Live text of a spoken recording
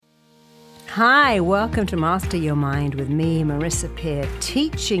Hi, welcome to Master Your Mind with me, Marissa Peer,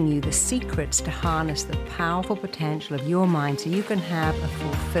 teaching you the secrets to harness the powerful potential of your mind so you can have a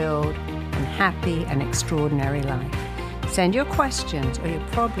fulfilled and happy and extraordinary life. Send your questions or your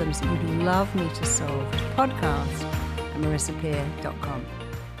problems that you'd love me to solve to podcast@marissapeer.com.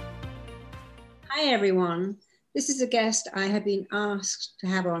 Hi, everyone. This is a guest I have been asked to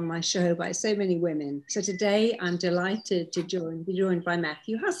have on my show by so many women. So today I'm delighted to be joined by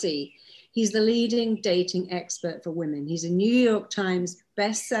Matthew Hussey. He's the leading dating expert for women. He's a New York Times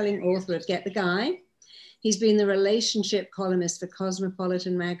best-selling author of Get the Guy. He's been the relationship columnist for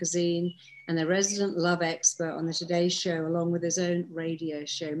Cosmopolitan magazine and the resident love expert on the Today Show, along with his own radio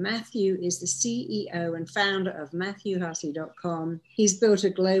show. Matthew is the CEO and founder of MatthewHussey.com. He's built a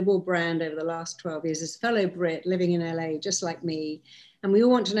global brand over the last 12 years as a fellow Brit living in LA, just like me. And we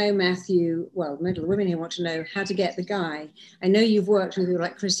all want to know, Matthew, well, most of the women here want to know how to get the guy. I know you've worked with people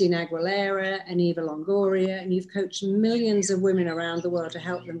like Christina Aguilera and Eva Longoria, and you've coached millions of women around the world to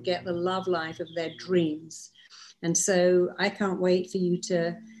help them get the love life of their dreams. And so I can't wait for you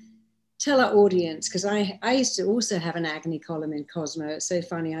to tell our audience, because I used to also have an agony column in Cosmo. It's so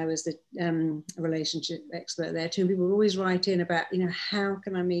funny. I was the relationship expert there too. People would always write in about, how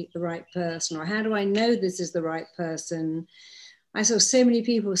can I meet the right person? Or how do I know this is the right person? I saw so many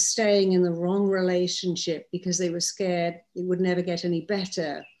people staying in the wrong relationship because they were scared it would never get any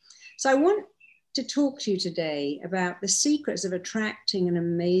better. So I want to talk to you today about the secrets of attracting an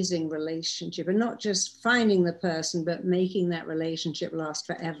amazing relationship, and not just finding the person, but making that relationship last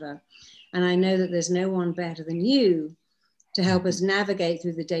forever. And I know that there's no one better than you to help us navigate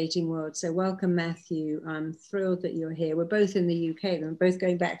through the dating world. So welcome, Matthew. I'm thrilled that you're here. We're both in the UK. We're both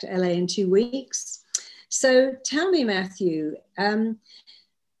going back to LA in 2 weeks. So tell me, Matthew,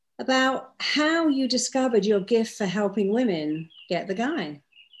 about how you discovered your gift for helping women get the guy.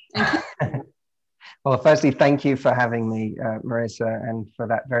 Well, firstly, thank you for having me, Marissa, and for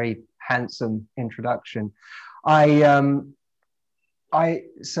that very handsome introduction. I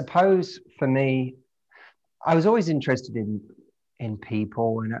suppose for me, I was always interested in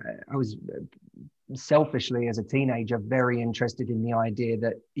people, and I was selfishly, as a teenager, very interested in the idea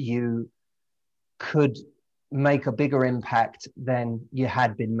that you could make a bigger impact than you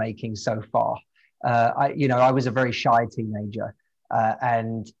had been making so far. I was a very shy teenager,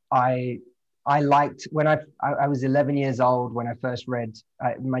 and I liked, when I was 11 years old when I first read,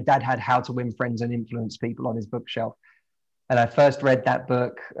 my dad had How to Win Friends and Influence People on his bookshelf. And I first read that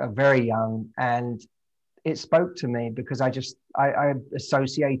book very young, and it spoke to me because I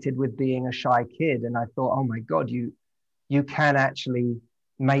associated with being a shy kid. And I thought, oh my God, you can actually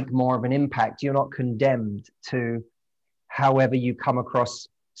make more of an impact. You're not condemned to however you come across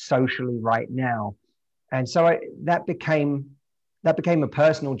socially right now. And so that became a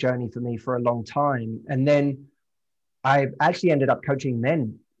personal journey for me for a long time. And then I actually ended up coaching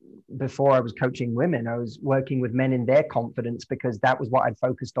men before I was coaching women. I was working with men in their confidence because that was what I'd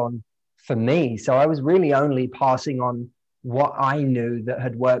focused on for me. So I was really only passing on what I knew that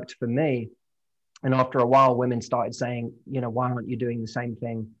had worked for me. And after a while, women started saying, why aren't you doing the same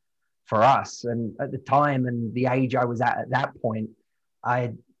thing for us? And at the time and the age I was at that point,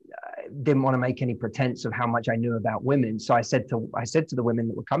 I didn't want to make any pretense of how much I knew about women. So I said to the women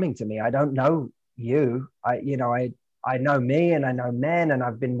that were coming to me, I don't know you. I know me, and I know men, and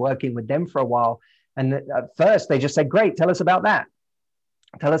I've been working with them for a while. And at first they just said, great, tell us about that.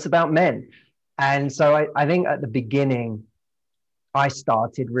 Tell us about men. And so I think at the beginning, I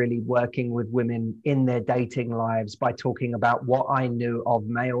started really working with women in their dating lives by talking about what I knew of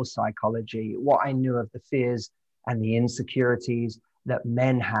male psychology, what I knew of the fears and the insecurities that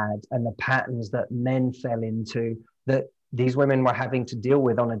men had, and the patterns that men fell into that these women were having to deal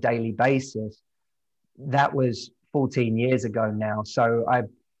with on a daily basis. That was 14 years ago now. So I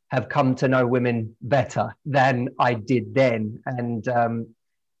have come to know women better than I did then. And not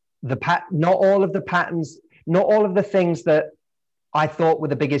all of the patterns, not all of the things that I thought were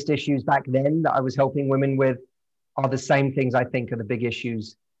the biggest issues back then that I was helping women with are the same things I think are the big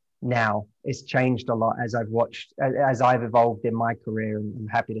issues now. It's changed a lot as I've evolved in my career, and I'm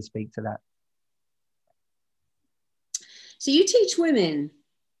happy to speak to that. So you teach women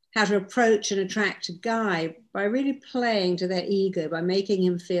how to approach and attract a guy by really playing to their ego, by making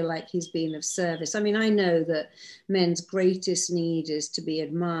him feel like he's being of service. I mean, I know that men's greatest need is to be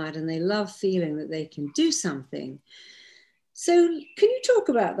admired, and they love feeling that they can do something. So can you talk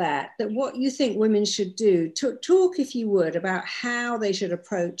about that what you think women should do? Talk, if you would, about how they should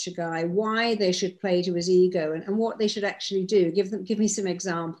approach a guy, why they should play to his ego, and what they should actually do. Give me some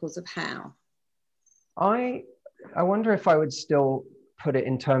examples of how. I wonder if I would still put it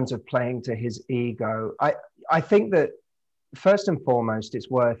in terms of playing to his ego, I think that first and foremost, it's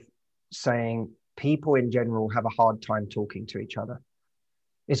worth saying people in general have a hard time talking to each other.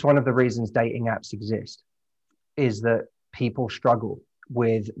 It's one of the reasons dating apps exist, is that people struggle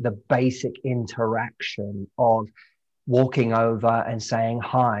with the basic interaction of walking over and saying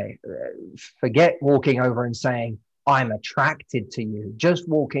hi. Forget walking over and saying, I'm attracted to you. Just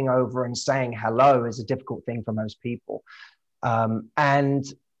walking over and saying hello is a difficult thing for most people. And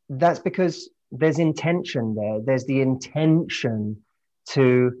that's because there's intention there. There's the intention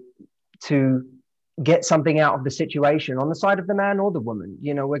to get something out of the situation on the side of the man or the woman.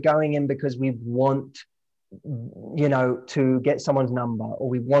 You know, we're going in because we want, you know, to get someone's number, or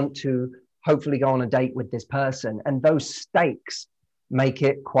we want to hopefully go on a date with this person. And those stakes make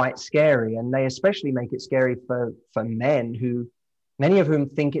it quite scary. And they especially make it scary for men, who, many of whom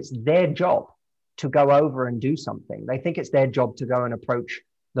think it's their job to go over and do something. They think it's their job to go and approach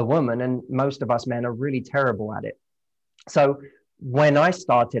the woman. And most of us men are really terrible at it. So when I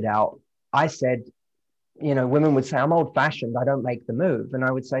started out, I said, you know, women would say, I'm old fashioned, I don't make the move. And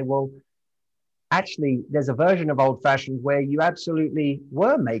I would say, well, actually, there's a version of old fashioned where you absolutely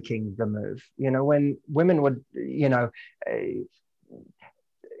were making the move. You know, when women would, you know,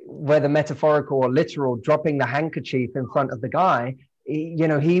 whether metaphorical or literal, dropping the handkerchief in front of the guy, you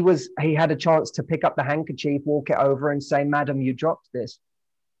know, he had a chance to pick up the handkerchief, walk it over and say, madam, you dropped this.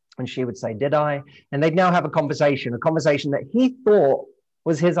 And she would say, did I? And they'd now have a conversation that he thought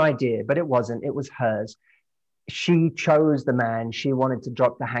was his idea, but it wasn't, it was hers. She chose the man she wanted to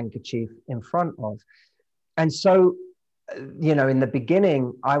drop the handkerchief in front of. And so, you know, in the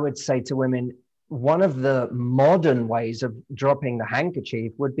beginning, I would say to women, one of the modern ways of dropping the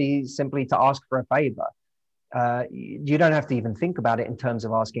handkerchief would be simply to ask for a favor. You don't have to even think about it in terms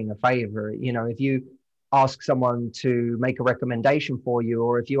of asking a favor. You know, if you ask someone to make a recommendation for you,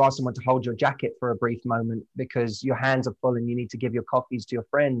 or if you ask someone to hold your jacket for a brief moment because your hands are full and you need to give your coffees to your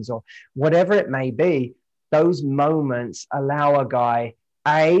friends, or whatever it may be, those moments allow a guy,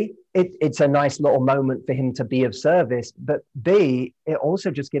 it's a nice little moment for him to be of service, but B, it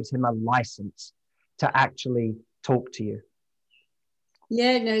also just gives him a license to actually talk to you.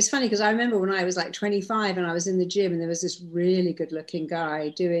 Yeah, no, it's funny because I remember when I was like 25 and I was in the gym and there was this really good looking guy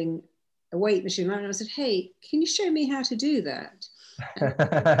doing a weight machine. And I said, hey, can you show me how to do that?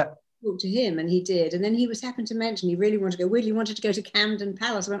 Talk to him, and he did. And then he happened to mention he really wanted to go. Really wanted to go to Camden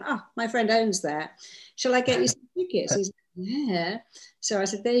Palace. I went, oh, my friend owns that. Shall I get you some tickets? He's like, yeah. So I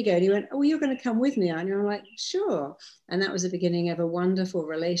said, there you go. And he went, oh, well, you're going to come with me, aren't you? I'm like, sure. And that was the beginning of a wonderful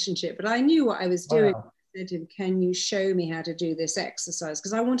relationship. But I knew what I was doing. Wow. I said to him, can you show me how to do this exercise?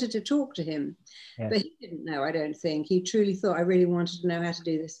 Because I wanted to talk to him. Yes. But he didn't know, I don't think. He truly thought I really wanted to know how to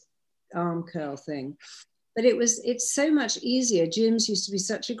do this arm curl thing. But it's so much easier. Gyms used to be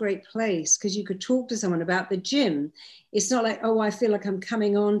such a great place because you could talk to someone about the gym. It's not like, oh, I feel like I'm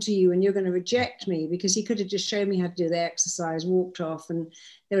coming on to you and you're going to reject me, because he could have just shown me how to do the exercise, walked off, and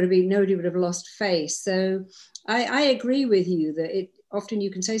nobody would have lost face. So I agree with you that often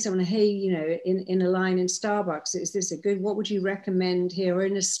you can say to someone, hey, you know, in a line in Starbucks, is this a good, what would you recommend here? Or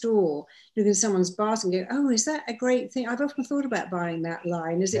in a store, look at someone's basket and go, oh, is that a great thing? I've often thought about buying that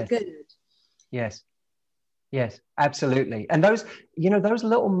line. Is it good? Yes. Yes, absolutely. And those, you know, those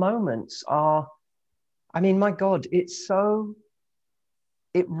little moments are, I mean, my God, it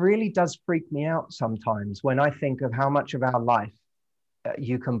really does freak me out sometimes when I think of how much of our life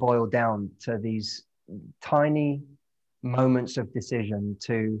you can boil down to these tiny moments of decision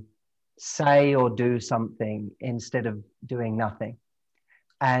to say or do something instead of doing nothing.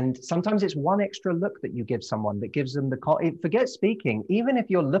 And sometimes it's one extra look that you give someone that gives them forget speaking, even if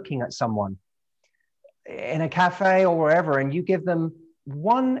you're looking at someone in a cafe or wherever, and you give them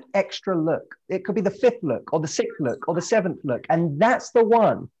one extra look. It could be the fifth look or the sixth look or the seventh look. And that's the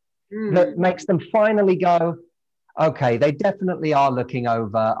one that makes them finally go, okay, they definitely are looking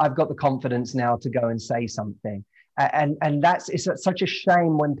over. I've got the confidence now to go and say something. And it's such a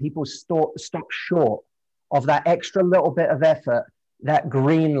shame when people stop short of that extra little bit of effort that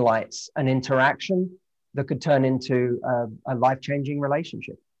green lights an interaction that could turn into a life-changing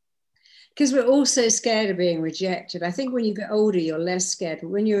relationship. Because we're all so scared of being rejected. I think when you get older, you're less scared. But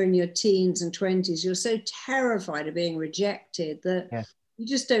when you're in your teens and 20s, you're so terrified of being rejected that you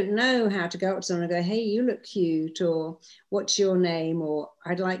just don't know how to go up to someone and go, hey, you look cute, or what's your name, or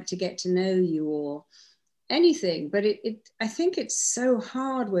I'd like to get to know you, or anything. But I think it's so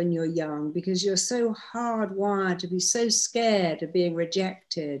hard when you're young because you're so hardwired to be so scared of being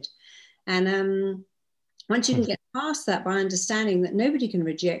rejected. And once you can get past that by understanding that nobody can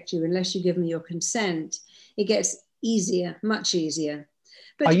reject you unless you give them your consent, it gets easier, much easier.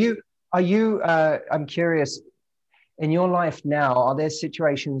 But are you I'm curious, in your life now, are there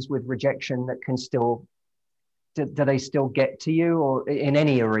situations with rejection that can still, do they still get to you, or in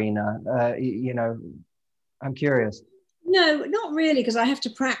any arena? You know, I'm curious. no, not really, because I have to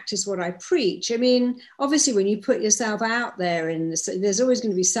practice what I preach. I mean, obviously, when you put yourself out there, there's always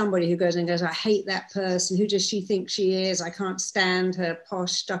going to be somebody who goes, I hate that person. Who does she think she is? I can't stand her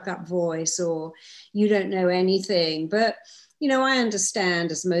posh, stuck-up voice, or you don't know anything. But you know, I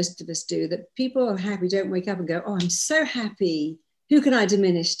understand, as most of us do, that people are happy don't wake up and go, oh, I'm so happy. Who can I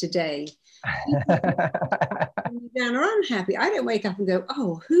diminish today? Down or unhappy. I don't wake up and go,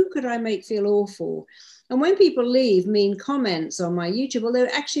 oh, who could I make feel awful? And when people leave mean comments on my YouTube, although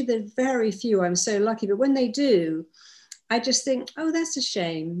actually they're very few, I'm so lucky, but when they do, I just think, oh, that's a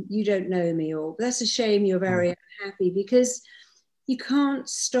shame you don't know me, or that's a shame you're very unhappy, because you can't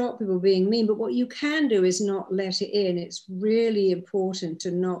stop people being mean, but what you can do is not let it in. It's really important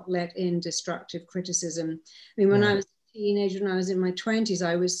to not let in destructive criticism. I mean, when I was a teenager, when I was in my 20s,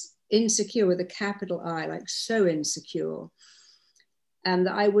 I was insecure with a capital I, like so insecure. And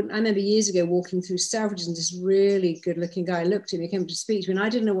I remember years ago walking through Selfridges, and this really good looking guy looked at me, came to speak to me, and I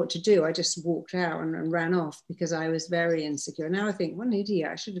didn't know what to do. I just walked out and ran off because I was very insecure. Now I think, what an idiot.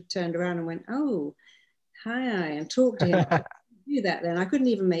 I should have turned around and went, oh, hi, and talked to him. Do that then. I couldn't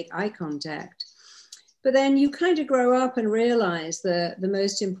even make eye contact. But then you kind of grow up and realize that the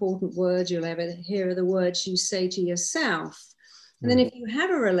most important words you'll ever hear are the words you say to yourself. And then if you have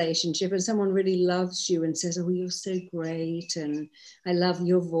a relationship and someone really loves you and says, oh, you're so great, and I love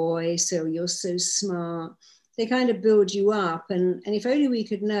your voice, or you're so smart, they kind of build you up. And if only we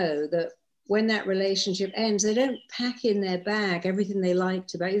could know that when that relationship ends, they don't pack in their bag everything they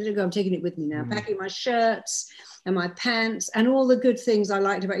liked about you. They don't go, I'm taking it with me now, packing my shirts and my pants and all the good things I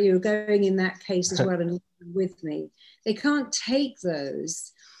liked about you are going in that case as well and with me. They can't take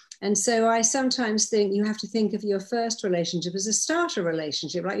those. And so I sometimes think you have to think of your first relationship as a starter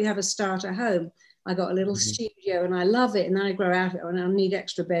relationship, like you have a starter home. I got a little studio and I love it, and then I grow out of it and I need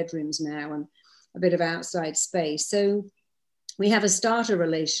extra bedrooms now and a bit of outside space. So we have a starter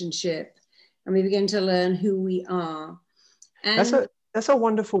relationship and we begin to learn who we are. And that's a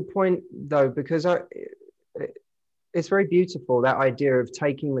wonderful point, though, because it's very beautiful, that idea of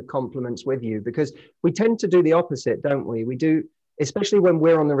taking the compliments with you, because we tend to do the opposite, don't we? We do, especially when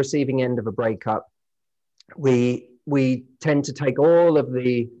we're on the receiving end of a breakup, we tend to take all of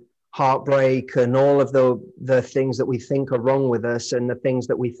the heartbreak and all of the things that we think are wrong with us and the things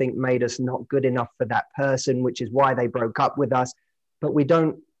that we think made us not good enough for that person, which is why they broke up with us. But we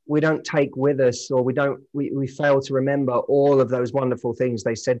don't take with us, or we fail to remember all of those wonderful things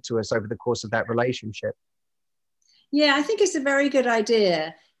they said to us over the course of that relationship. Yeah, I think it's a very good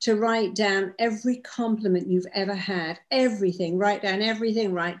idea to write down every compliment you've ever had, everything, write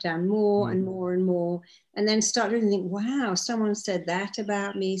down more and more and more, and then start to think, wow, someone said that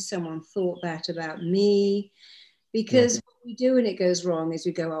about me, someone thought that about me. Because what we do when it goes wrong is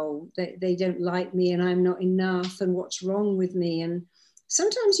we go, oh, they don't like me and I'm not enough and what's wrong with me? And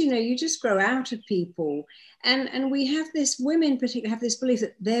sometimes, you know, you just grow out of people. And we have this, women particularly have this belief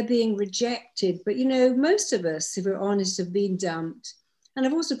that they're being rejected. But, you know, most of us, if we're honest, have been dumped. And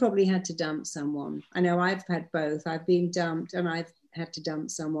I've also probably had to dump someone. I know I've had both. I've been dumped and I've had to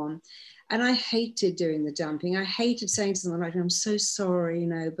dump someone. And I hated doing the dumping. I hated saying to someone, like, I'm so sorry, you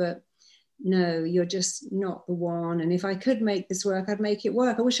know, but no, you're just not the one. And if I could make this work, I'd make it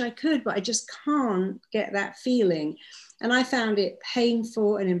work. I wish I could, but I just can't get that feeling. And I found it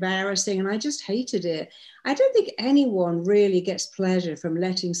painful and embarrassing, and I just hated it. I don't think anyone really gets pleasure from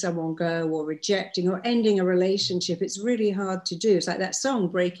letting someone go or rejecting or ending a relationship. It's really hard to do. It's like that song,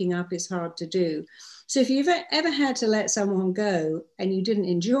 breaking up is hard to do. So if you've ever had to let someone go and you didn't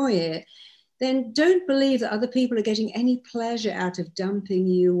enjoy it, then don't believe that other people are getting any pleasure out of dumping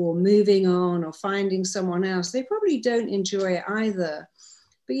you or moving on or finding someone else. They probably don't enjoy it either.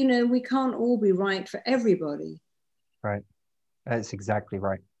 But, you know, we can't all be right for everybody. Right. That's exactly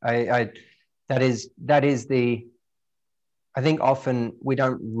right. That is the, I think often we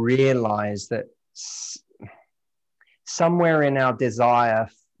don't realize that somewhere in our desire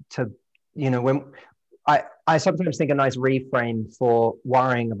to, you know, when I sometimes think a nice reframe for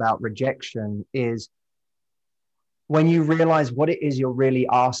worrying about rejection is when you realize what it is you're really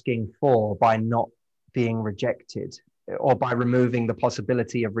asking for by not being rejected, or by removing the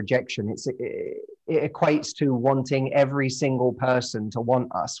possibility of rejection. It equates to wanting every single person to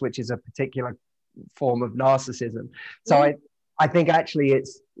want us, which is a particular form of narcissism. So I think actually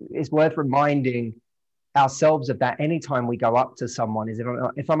it's worth reminding ourselves of that anytime we go up to someone. Is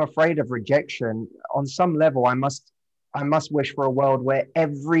if I'm afraid of rejection, on some level I must I must wish for a world where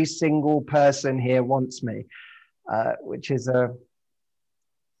every single person here wants me, which is an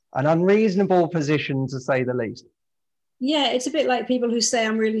unreasonable position to say the least. Yeah, it's a bit like people who say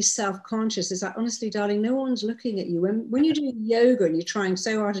I'm really self-conscious. It's like, honestly, darling, no one's looking at you. When you're doing yoga and you're trying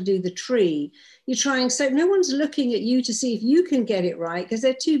so hard to do the tree, no one's looking at you to see if you can get it right, because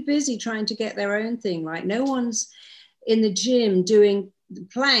they're too busy trying to get their own thing right. No one's in the gym doing the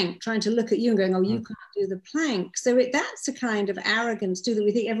plank trying to look at you and going, oh, you can't do the plank. So that's a kind of arrogance too, that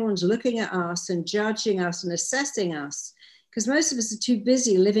we think everyone's looking at us and judging us and assessing us, because most of us are too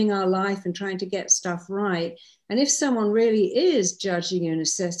busy living our life and trying to get stuff right. And if someone really is judging you and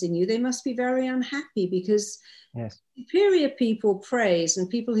assessing you, they must be very unhappy, because superior people praise and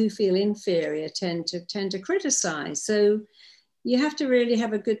people who feel inferior tend to criticize. So you have to really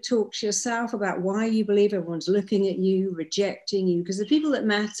have a good talk to yourself about why you believe everyone's looking at you, rejecting you, because the people that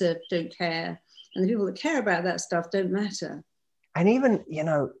matter don't care, and the people that care about that stuff don't matter. And even,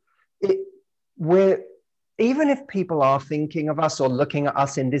 even if people are thinking of us or looking at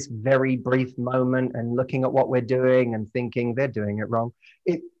us in this very brief moment and looking at what we're doing and thinking they're doing it wrong,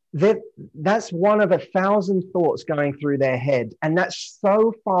 that's one of 1,000 thoughts going through their head. And that's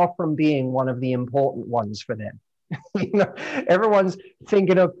so far from being one of the important ones for them. Everyone's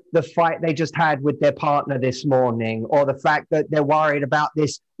thinking of the fight they just had with their partner this morning, or the fact that they're worried about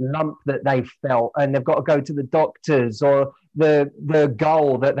this lump that they felt and they've got to go to the doctors, or the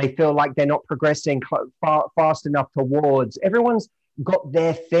goal that they feel like they're not progressing fast enough towards. Everyone's got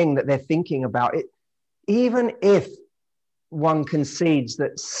their thing that they're thinking about. Even if one concedes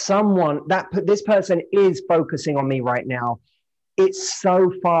that this person is focusing on me right now, it's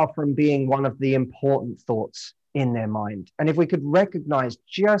so far from being one of the important thoughts in their mind. And if we could recognize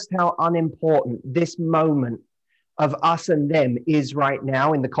just how unimportant this moment of us and them is right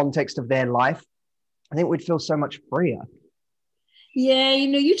now in the context of their life, I think we'd feel so much freer. Yeah,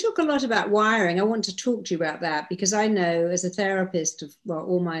 you talk a lot about wiring. I want to talk to you about that, because I know as a therapist of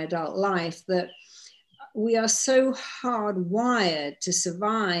all my adult life that we are so hardwired to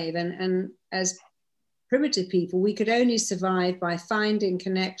survive. And as primitive people, we could only survive by finding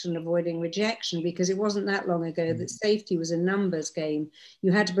connection, avoiding rejection, because it wasn't that long ago that safety was a numbers game.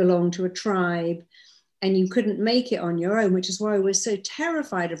 You had to belong to a tribe and you couldn't make it on your own, which is why we're so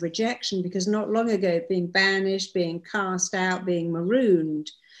terrified of rejection, because not long ago, being banished, being cast out, being marooned,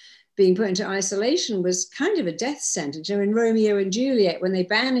 being put into isolation was kind of a death sentence. In Romeo and Juliet, when they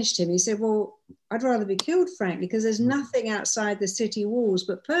banished him, he said, well, I'd rather be killed, frankly, because there's nothing outside the city walls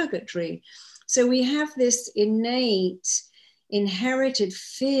but purgatory. So we have this innate, inherited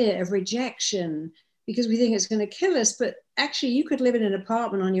fear of rejection because we think it's going to kill us. But actually, you could live in an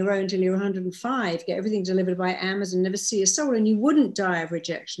apartment on your own till you're 105, get everything delivered by Amazon, never see a soul, and you wouldn't die of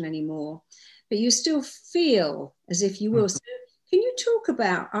rejection anymore. But you still feel as if you will. So can you talk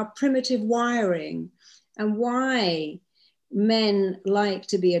about our primitive wiring and why men like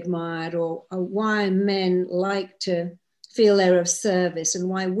to be admired, or why men like to feel they're of service, and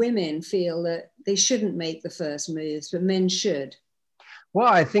why women feel that they shouldn't make the first moves, but men should? Well,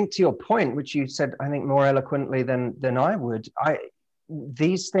 I think to your point, which you said, I think more eloquently than I would,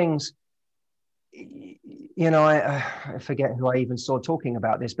 these things, I forget who I even saw talking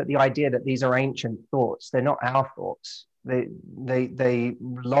about this, but the idea that these are ancient thoughts, they're not our thoughts. They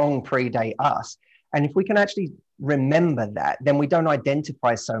long predate us. And if we can actually remember that, then we don't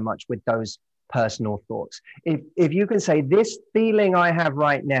identify so much with those personal thoughts. If you can say, this feeling I have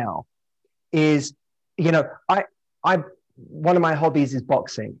right now is, one of my hobbies is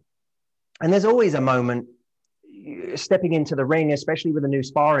boxing. And there's always a moment stepping into the ring, especially with a new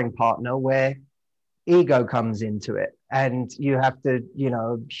sparring partner, where ego comes into it. And you have to,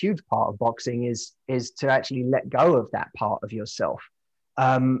 a huge part of boxing is to actually let go of that part of yourself.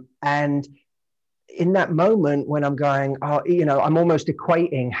 And in that moment when I'm going, I'm almost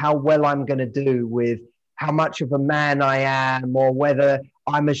equating how well I'm going to do with how much of a man I am, or whether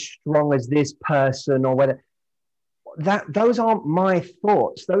I'm as strong as this person, or whether those aren't my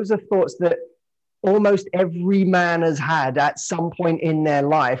thoughts. Those are thoughts that almost every man has had at some point in their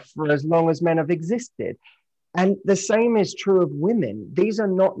life for as long as men have existed. And the same is true of women. These are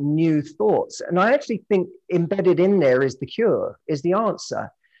not new thoughts. And I actually think embedded in there is the cure, is the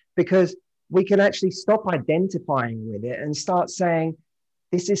answer, because we can actually stop identifying with it and start saying,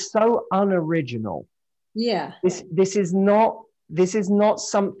 this is so unoriginal. Yeah. This is not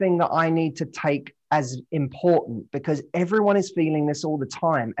something that I need to take as important, because everyone is feeling this all the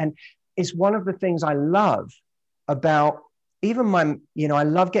time. And it's one of the things I love about even I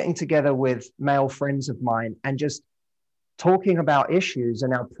love getting together with male friends of mine and just talking about issues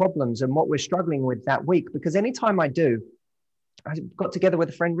and our problems and what we're struggling with that week. Because anytime I got together with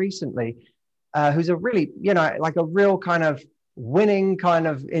a friend recently who's a really, like a real kind of winning kind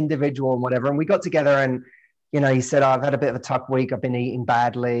of individual and whatever. And we got together and, he said, I've had a bit of a tough week. I've been eating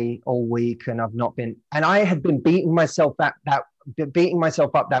badly all week and and I had been beating myself up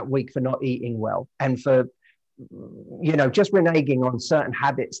that week for not eating well and for, just reneging on certain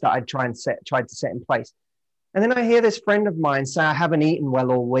habits that I'd tried to set in place. And then I hear this friend of mine say, I haven't eaten well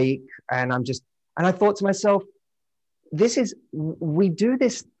all week. And I thought to myself, we do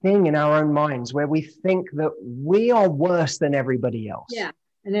this thing in our own minds where we think that we are worse than everybody else. Yeah.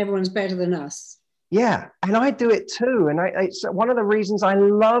 And everyone's better than us. Yeah. And I do it too. And it's one of the reasons I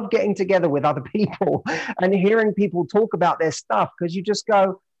love getting together with other people and hearing people talk about their stuff, because you just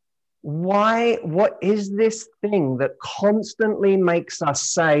go, what is this thing that constantly makes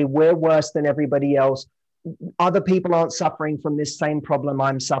us say we're worse than everybody else? Other people aren't suffering from this same problem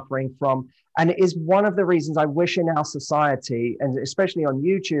I'm suffering from. And it is one of the reasons I wish in our society, and especially on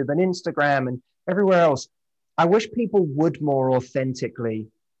YouTube and Instagram and everywhere else, I wish people would more authentically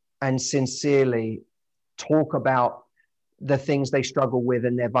and sincerely talk about the things they struggle with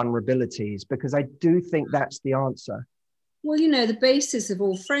and their vulnerabilities, because I do think that's the answer. Well, the basis of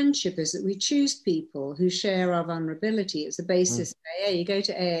all friendship is that we choose people who share our vulnerability. It's the basis of AA. You go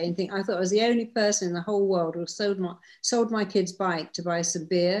to AA and think, I thought I was the only person in the whole world who sold my kid's bike to buy some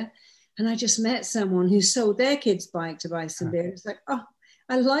beer. And I just met someone who sold their kid's bike to buy some beer. It's like, oh,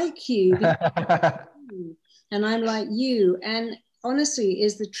 I like you. And I'm like you. And honestly,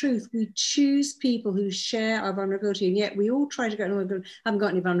 is the truth. We choose people who share our vulnerability. And yet we all try to go, I haven't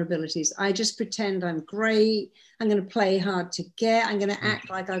got any vulnerabilities. I just pretend I'm great. I'm going to play hard to get. I'm going to act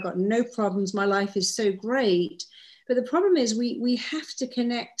like I've got no problems. My life is so great. But the problem is we have to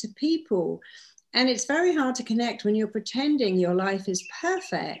connect to people. And it's very hard to connect when you're pretending your life is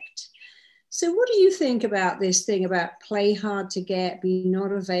perfect. So what do you think about this thing about play hard to get, be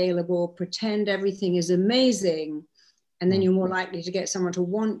not available, pretend everything is amazing, and then you're more likely to get someone to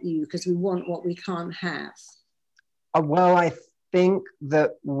want you because we want what we can't have? Well, I think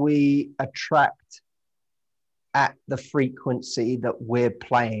that we attract at the frequency that we're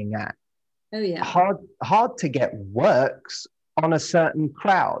playing at. Oh, yeah. Hard to get works on a certain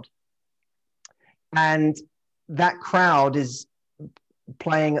crowd. And that crowd is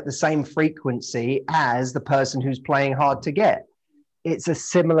playing at the same frequency as the person who's playing hard to get. It's a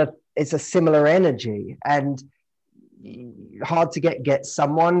similar energy, and hard to get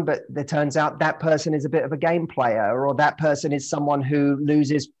someone, but it turns out that person is a bit of a game player, or that person is someone who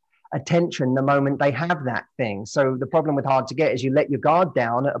loses attention the moment they have that thing. So the problem with hard to get is you let your guard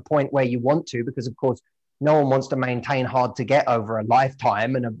down at a point where you want to, because of course no one wants to maintain hard to get over a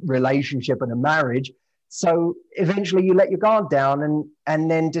lifetime and a relationship and a marriage. So eventually you let your guard down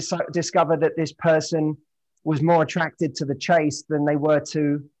and then discover that this person was more attracted to the chase than they were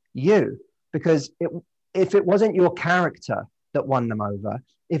to you. Because if it wasn't your character that won them over,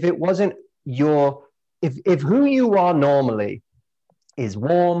 if it wasn't if who you are normally is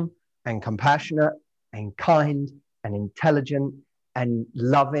warm and compassionate and kind and intelligent and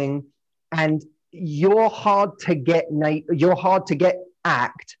loving, and your hard to get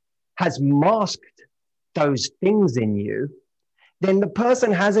act has masked those things in you, then the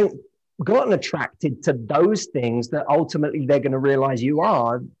person hasn't gotten attracted to those things that ultimately they're going to realize you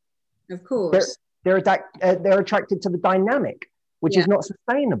are. Of course. They're attracted to the dynamic, which is not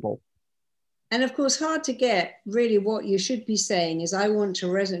sustainable. And of course, hard to get, really what you should be saying is, I want to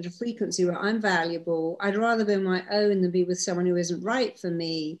resonate a frequency where I'm valuable. I'd rather be on my own than be with someone who isn't right for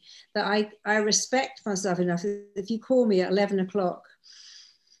me. That I respect myself enough. If you call me at 11 o'clock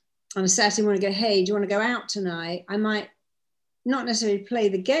on a Saturday morning and go, hey, do you want to go out tonight? I might not necessarily play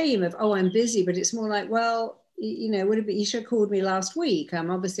the game of, oh, I'm busy, but it's more like, well, you should have called me last week.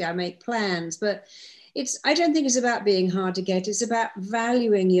 Obviously I make plans, but I don't think it's about being hard to get. It's about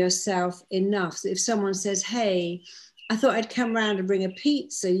valuing yourself enough. So if someone says, hey, I thought I'd come round and bring a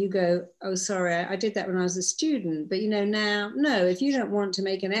pizza, you go, oh, sorry, I did that when I was a student. But now, no, if you don't want to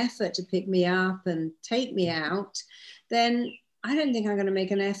make an effort to pick me up and take me out, then I don't think I'm going to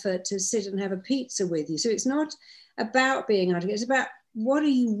make an effort to sit and have a pizza with you. So it's not about being hard to get. It's about, what are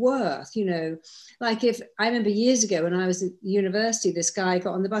you worth? Like if I remember years ago when I was at university, this guy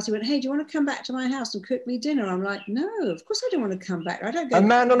got on the bus, he went, hey, do you want to come back to my house and cook me dinner? I'm like, no, of course I don't want to come back. I don't go. A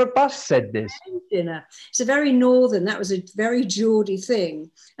man on a bus said this. Dinner. It's a very northern, that was a very Geordie thing.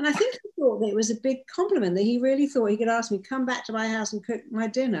 And I think he thought that it was a big compliment, that he really thought he could ask me, come back to my house and cook my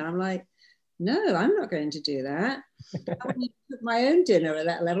dinner. I'm like, no, I'm not going to do that. I wouldn't even cook my own dinner at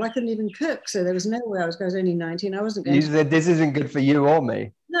that level. I couldn't even cook. So there was no way I was only 19. I wasn't going You to. said this isn't good for you or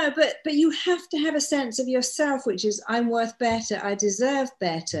me. No, but you have to have a sense of yourself, which is I'm worth better. I deserve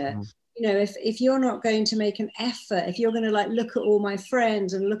better. Mm-hmm. You know, if you're not going to make an effort, if you're going to like look at all my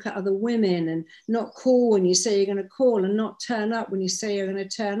friends and look at other women and not call when you say you're going to call and not turn up when you say you're going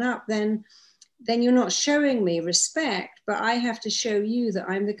to turn up, then you're not showing me respect. But I have to show you that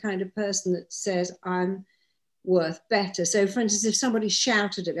I'm the kind of person that says I'm worth better. So for instance, if somebody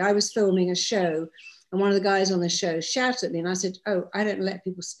shouted at me, I was filming a show and one of the guys on the show shouted at me and I said, oh, I don't let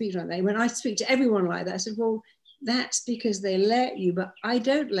people speak like that. When I speak to everyone like that, I said, well, that's because they let you, but I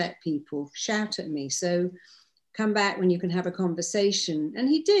don't let people shout at me. So come back when you can have a conversation. And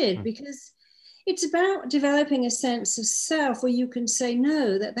he did, because it's about developing a sense of self where you can say,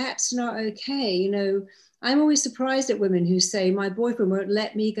 no, that's not okay. You know, I'm always surprised at women who say, my boyfriend won't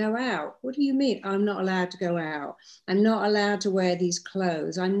let me go out. What do you mean? I'm not allowed to go out. I'm not allowed to wear these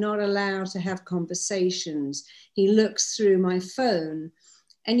clothes. I'm not allowed to have conversations. He looks through my phone.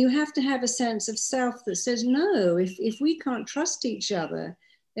 And you have to have a sense of self that says, no, if we can't trust each other,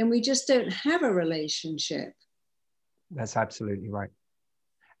 then we just don't have a relationship. That's absolutely right.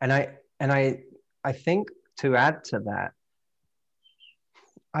 And I think to add to that,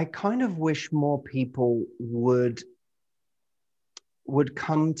 I kind of wish more people would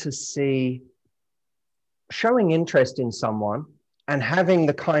come to see showing interest in someone and having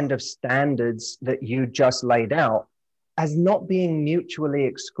the kind of standards that you just laid out as not being mutually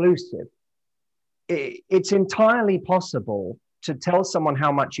exclusive. It's entirely possible to tell someone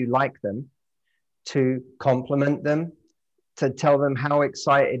how much you like them, to compliment them, to tell them how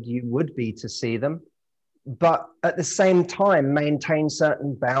excited you would be to see them, but at the same time, maintain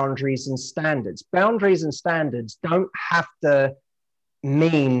certain boundaries and standards. Boundaries and standards don't have to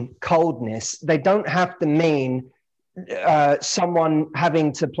mean coldness. They don't have to mean someone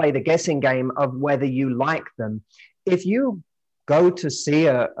having to play the guessing game of whether you like them. If you go to see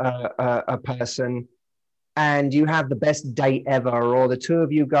a person and you have the best date ever, or the two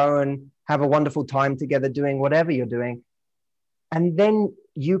of you go and have a wonderful time together doing whatever you're doing, and then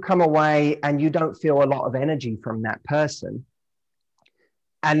you come away and you don't feel a lot of energy from that person,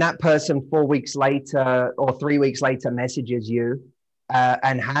 and that person 4 weeks later or 3 weeks later messages you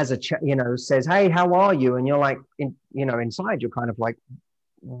and has says, hey, how are you? And you're like, inside, you're kind of like,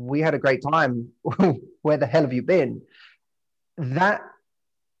 we had a great time. Where the hell have you been? That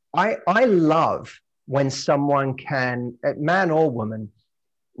I love when someone can, man or woman,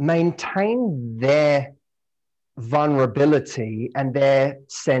 maintain their vulnerability and their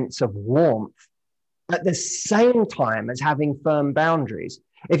sense of warmth at the same time as having firm boundaries.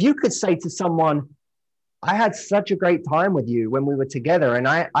 If you could say to someone, I had such a great time with you when we were together and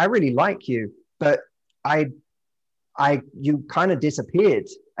I really like you, but you kind of disappeared.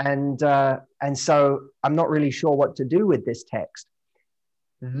 And so I'm not really sure what to do with this text.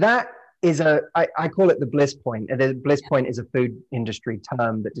 That is I call it the bliss point. The bliss point is a food industry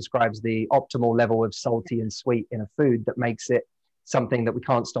term that describes the optimal level of salty and sweet in a food that makes it something that we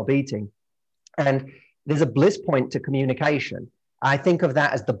can't stop eating. And there's a bliss point to communication. I think of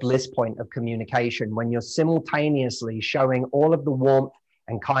that as the bliss point of communication, when you're simultaneously showing all of the warmth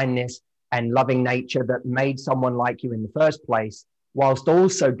and kindness and loving nature that made someone like you in the first place, whilst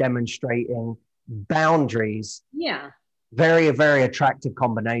also demonstrating boundaries. Yeah. Very, very attractive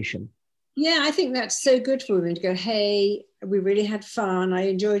combination. Yeah, I think that's so good for women to go, hey, we really had fun. I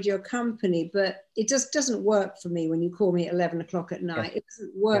enjoyed your company, but it just doesn't work for me when you call me at 11 o'clock at night. Yes. It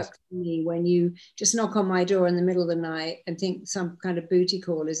doesn't work for me when you just knock on my door in the middle of the night and think some kind of booty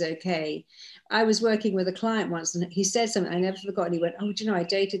call is okay. I was working with a client once and he said something I never forgot. And he went, oh, do you know, I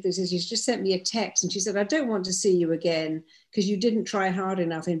dated this. She just sent me a text and she said, I don't want to see you again because you didn't try hard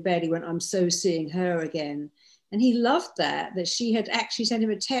enough in bed. He went, I'm so seeing her again. And he loved that she had actually sent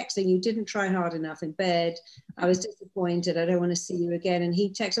him a text saying, you didn't try hard enough in bed. I was disappointed. I don't want to see you again. And he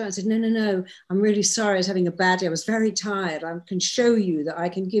texted and said, no, I'm really sorry. I was having a bad day. I was very tired. I can show you that I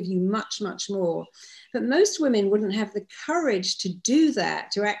can give you much, much more. But most women wouldn't have the courage to do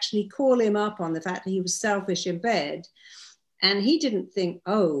that, to actually call him up on the fact that he was selfish in bed. And he didn't think,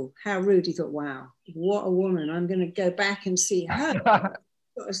 oh, how rude. He thought, wow, what a woman. I'm going to go back and see her. Got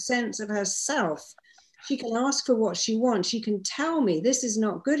a sense of herself. She can ask for what she wants. She can tell me this is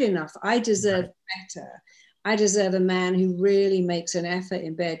not good enough. I deserve better. I deserve a man who really makes an effort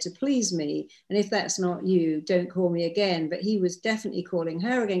in bed to please me. And if that's not you, don't call me again. But he was definitely calling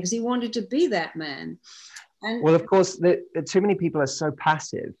her again because he wanted to be that man. And well, of course, too many people are so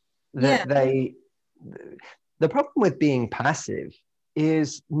passive that the problem with being passive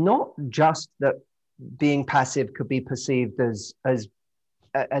is not just that being passive could be perceived as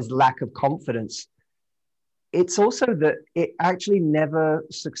lack of confidence. It's also that it actually never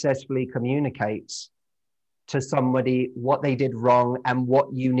successfully communicates to somebody what they did wrong and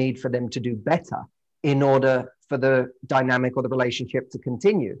what you need for them to do better in order for the dynamic or the relationship to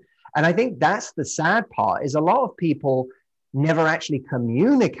continue. And I think that's the sad part, is a lot of people never actually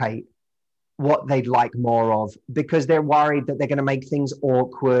communicate what they'd like more of, because they're worried that they're going to make things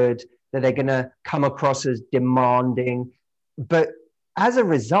awkward, that they're going to come across as demanding. But as a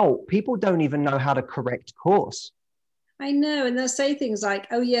result, people don't even know how to correct course. I know. And they'll say things like,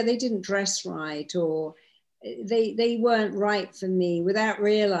 oh yeah, they didn't dress right, or they weren't right for me, without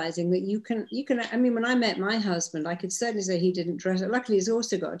realizing that you can, I mean, when I met my husband, I could certainly say he didn't dress. Luckily, he's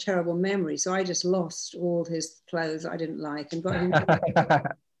also got a terrible memory. So I just lost all his clothes I didn't like and got him.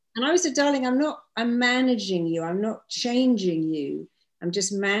 And I said, darling, I'm managing you. I'm not changing you. I'm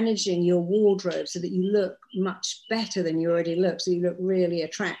just managing your wardrobe so that you look much better than you already look. So you look really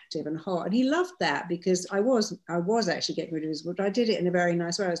attractive and hot. And he loved that, because I was actually getting rid of his wardrobe. I did it in a very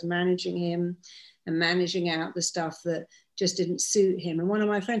nice way. I was managing him and managing out the stuff that just didn't suit him. And one of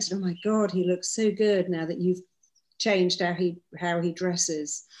my friends said, oh my God, he looks so good now that you've changed how he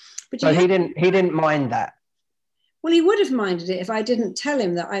dresses. But so he didn't mind that. Well, he would have minded it if I didn't tell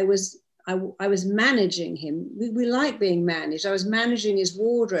him that I was managing him. We like being managed. I was managing his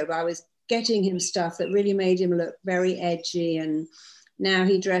wardrobe. I was getting him stuff that really made him look very edgy, and now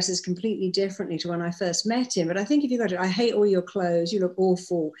he dresses completely differently to when I first met him. But I think if you got it, I hate all your clothes, you look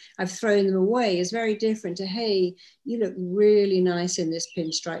awful, I've thrown them away, is very different to, hey, you look really nice in this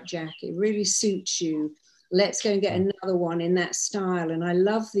pinstripe jacket, it really suits you. Let's go and get another one in that style. And I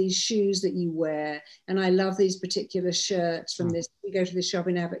love these shoes that you wear. And I love these particular shirts from this. We go to this shop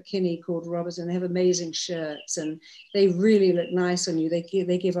in Abbot Kinney called Roberts, and they have amazing shirts and they really look nice on you.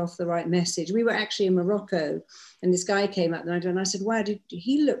 They give off the right message. We were actually in Morocco and this guy came up and I said, wow,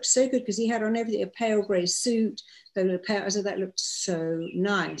 he looked so good, because he had on everything, a pale grey suit. I said, that looked so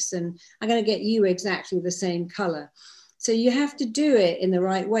nice. And I'm going to get you exactly the same color. So you have to do it in the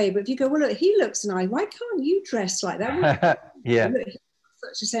right way. But if you go, well, look, he looks nice, why can't you dress like that? Yeah.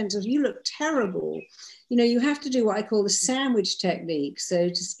 Such a sense of, you look terrible. You know, you have to do what I call the sandwich technique. So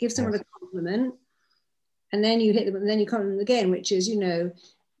just give someone a compliment, and then you hit them, and then you compliment them again, which is, you know,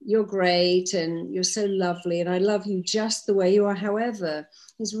 you're great and you're so lovely and I love you just the way you are. However,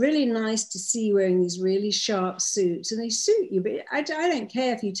 it's really nice to see you wearing these really sharp suits, and they suit you. But I don't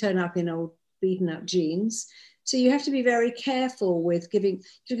care if you turn up in old beaten up jeans. So you have to be very careful with giving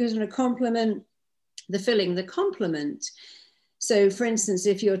a compliment, the compliment. So for instance,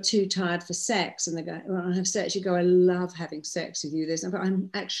 if you're too tired for sex and they go, well, I have sex, you go, I love having sex with you. But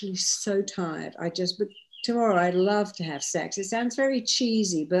I'm actually so tired. But tomorrow I'd love to have sex. It sounds very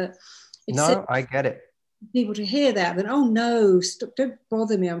cheesy, but no, I get it. People to hear that, then, oh no, stop, don't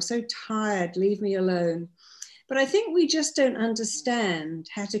bother me. I'm so tired. Leave me alone. But I think we just don't understand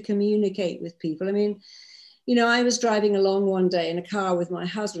how to communicate with people. I mean, you know, I was driving along one day in a car with my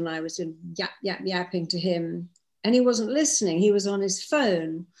husband. I was yapping to him, and he wasn't listening. He was on his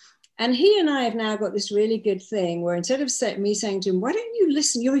phone. And he and I have now got this really good thing where instead of me saying to him, why don't you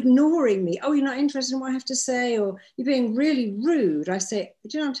listen? You're ignoring me. Oh, you're not interested in what I have to say, or you're being really rude. I say,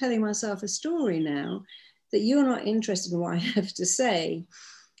 do you know, I'm telling myself a story now that you're not interested in what I have to say.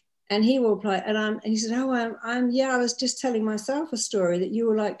 And he will reply, and he said, oh, I was just telling myself a story that you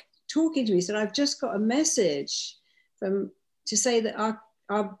were like, talking to me. He said, I've just got a message to say that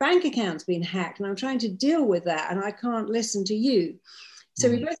our bank account's been hacked and I'm trying to deal with that and I can't listen to you. So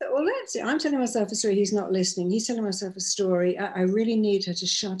we both thought, well, that's it. I'm telling myself a story. He's not listening. He's telling myself a story. I really need her to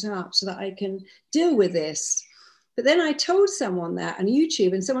shut up so that I can deal with this. But then I told someone that on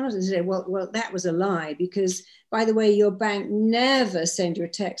YouTube, and someone else said, well, that was a lie, because, by the way, your bank never send you a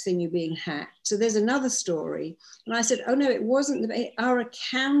text saying you're being hacked. So there's another story. And I said, oh, no, it wasn't. Our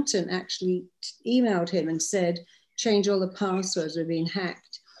accountant actually emailed him and said, change all the passwords, we're being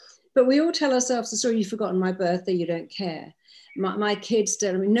hacked. But we all tell ourselves the story, you've forgotten my birthday, you don't care. My kids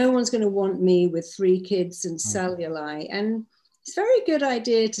don't. I mean, no one's going to want me with 3 kids and cellulite. And it's a very good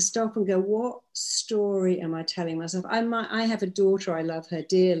idea to stop and go, what story am I telling myself? I have a daughter, I love her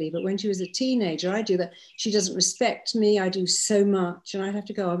dearly, but when she was a teenager, I do that. She doesn't respect me, I do so much, and I'd have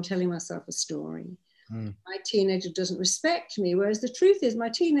to go, I'm telling myself a story. My teenager doesn't respect me, whereas the truth is my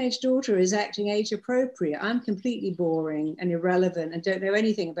teenage daughter is acting age appropriate. I'm completely boring and irrelevant and don't know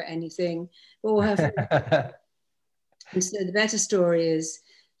anything about anything. All her and so the better story is,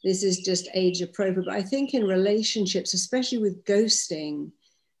 this is just age appropriate. But I think in relationships, especially with ghosting,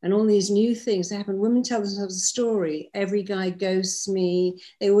 and all these new things happen. Women tell themselves a story. Every guy ghosts me.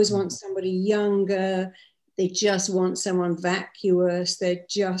 They always want somebody younger. They just want someone vacuous. They're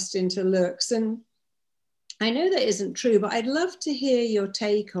just into looks. And I know that isn't true, but I'd love to hear your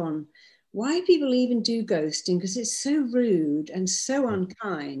take on why people even do ghosting, because it's so rude and so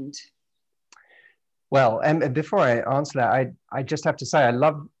unkind. Well, and before I answer that, I just have to say I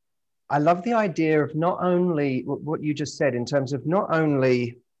love the idea of not only what you just said in terms of not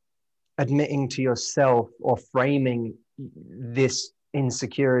only admitting to yourself or framing this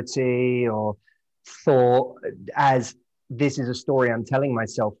insecurity or thought as this is a story I'm telling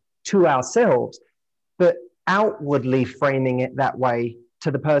myself to ourselves, but outwardly framing it that way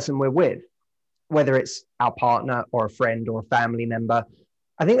to the person we're with, whether it's our partner or a friend or a family member.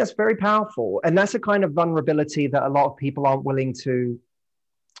 I think that's very powerful. And that's a kind of vulnerability that a lot of people aren't willing to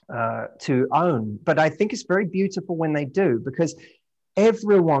own. But I think it's very beautiful when they do, because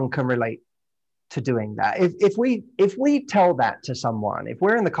everyone can relate to doing that. If we tell that to someone, if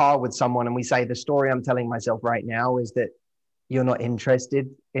we're in the car with someone and we say, the story I'm telling myself right now is that you're not interested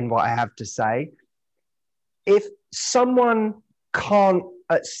in what I have to say. If someone can't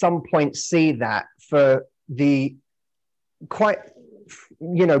at some point see that for the quite,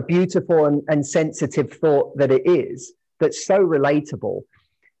 beautiful and sensitive thought that it is, that's so relatable,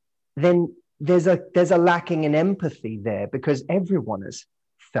 then there's a lacking in empathy there, because everyone has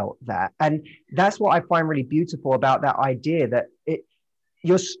felt that. And that's what I find really beautiful about that idea, that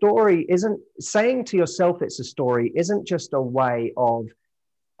your story isn't, saying to yourself it's a story isn't just a way of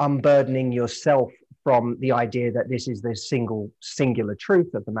unburdening yourself from the idea that this is the singular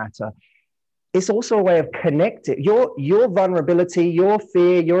truth of the matter. It's also a way of connecting. Your vulnerability, your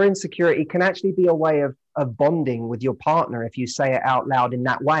fear, your insecurity can actually be a way of bonding with your partner if you say it out loud in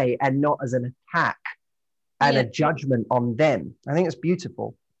that way, and not as an attack and a judgment on them. I think it's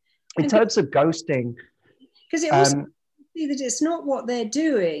beautiful. In terms of ghosting, because it also see that it's not what they're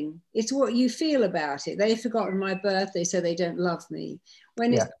doing, it's what you feel about it. They've forgotten my birthday, so they don't love me.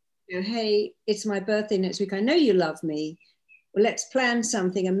 When it's, hey, it's my birthday next week, I know you love me, well, let's plan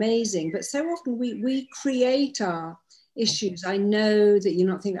something amazing. But so often we create our issues. I know that you're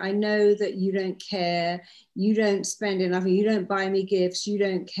not thinking, I know that you don't care, you don't spend enough, you don't buy me gifts, you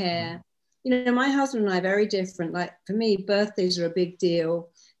don't care. My husband and I are very different. Like, for me, birthdays are a big deal.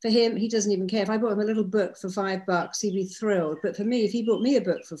 For him, he doesn't even care. If I bought him a little book for $5, he'd be thrilled. But for me, if he bought me a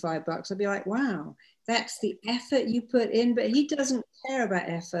book for $5, I'd be like, wow, that's the effort you put in. But he doesn't care about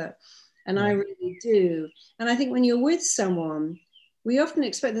effort. And I really do. And I think when you're with someone, we often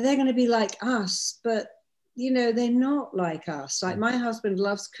expect that they're going to be like us, but they're not like us. Like, my husband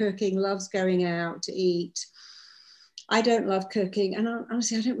loves cooking, loves going out to eat. I don't love cooking. And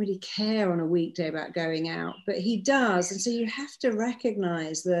honestly, I don't really care on a weekday about going out, but he does. And so you have to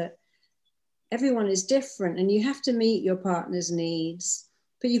recognize that everyone is different, and you have to meet your partner's needs,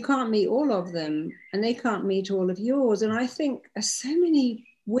 but you can't meet all of them, and they can't meet all of yours. And I think so many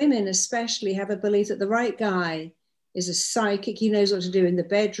women especially have a belief that the right guy is a psychic. He knows what to do in the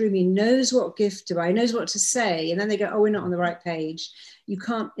bedroom. He knows what gift to buy. He knows what to say. And then they go, oh, we're not on the right page. You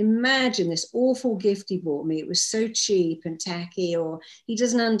can't imagine this awful gift he bought me. It was so cheap and tacky, or he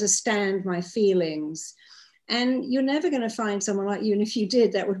doesn't understand my feelings. And you're never going to find someone like you. And if you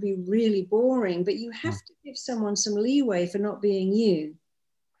did, that would be really boring. But you have to give someone some leeway for not being you.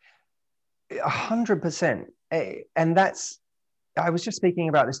 100%. And I was just speaking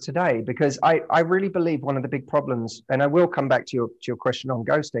about this today, because I really believe one of the big problems, and I will come back to your question on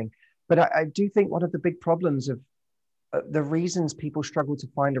ghosting, but I do think one of the big problems of the reasons people struggle to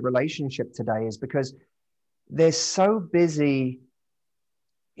find a relationship today is because they're so busy.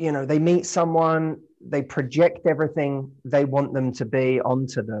 They meet someone, they project everything they want them to be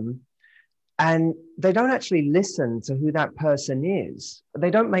onto them, and they don't actually listen to who that person is. They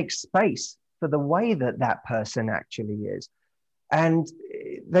don't make space for the way that person actually is. And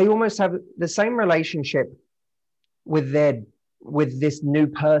they almost have the same relationship with this new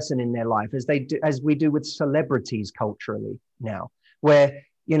person in their life as we do with celebrities culturally now, where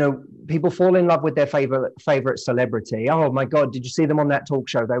people fall in love with their favorite celebrity. Oh my God, did you see them on that talk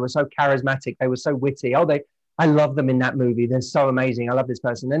show? They were so charismatic, they were so witty. I love them in that movie. They're so amazing. I love this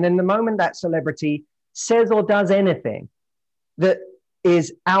person. And then the moment that celebrity says or does anything that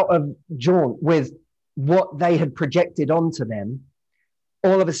is out of jaunt with what they had projected onto them,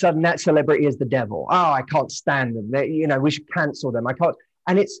 all of a sudden that celebrity is the devil. Oh, I can't stand them. We should cancel them. I can't.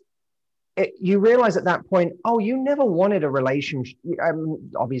 And you realize at that point, oh, you never wanted a relationship.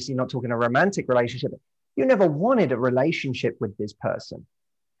 I'm obviously not talking a romantic relationship. You never wanted a relationship with this person.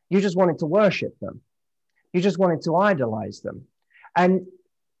 You just wanted to worship them. You just wanted to idolize them. And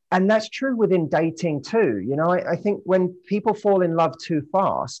And that's true within dating too. You know, I think when people fall in love too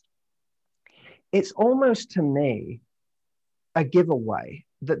fast, it's almost to me a giveaway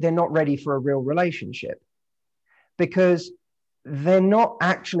that they're not ready for a real relationship, because they're not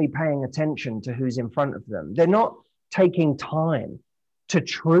actually paying attention to who's in front of them. They're not taking time to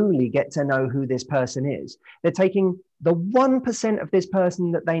truly get to know who this person is. They're taking the 1% of this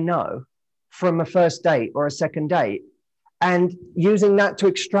person that they know from a first date or a second date and using that to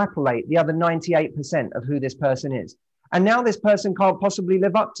extrapolate the other 98% of who this person is. And now this person can't possibly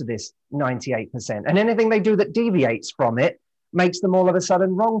live up to this 98%. And anything they do that deviates from it makes them all of a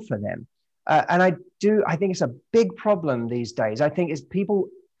sudden wrong for them. And I think it's a big problem these days. I think it's people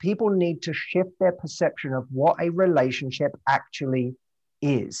need to shift their perception of what a relationship actually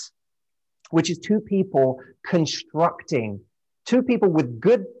is, which is two people with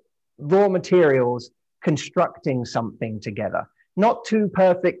good raw materials constructing something together, not two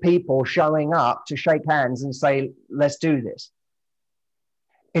perfect people showing up to shake hands and say, let's do this.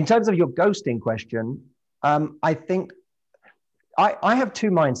 In terms of your ghosting question, I think I have two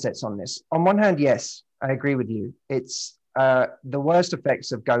mindsets on this. On one hand, yes, I agree with you. It's the worst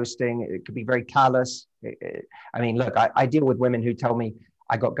effects of ghosting. It could be very callous. I mean, look, I deal with women who tell me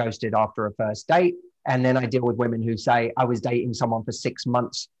I got ghosted after a first date. And then I deal with women who say I was dating someone for 6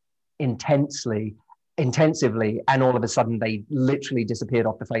 months intensively, and all of a sudden they literally disappeared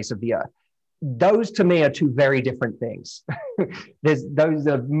off the face of the earth. Those to me are two very different things.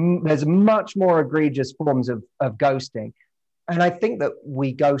 There's much more egregious forms of ghosting. And I think that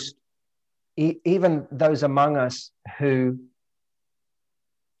we ghost even those among us who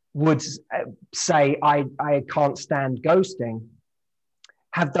would say, I can't stand ghosting,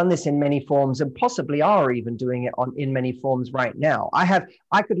 have done this in many forms and possibly are even doing it in many forms right now.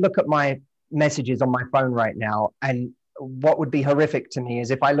 I could look at my messages on my phone right now, and what would be horrific to me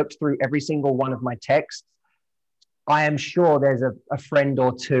is if I looked through every single one of my texts, I am sure there's a friend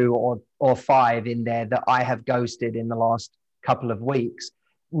or two or five in there that I have ghosted in the last couple of weeks.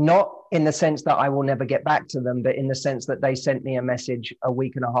 Not in the sense that I will never get back to them, but in the sense that they sent me a message a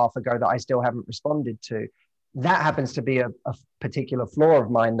week and a half ago that I still haven't responded to. That happens to be a particular flaw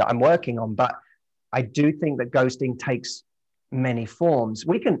of mine that I'm working on. But I do think that ghosting takes many forms.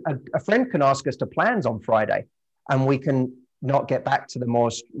 A friend can ask us to plans on Friday, and we can not get back to them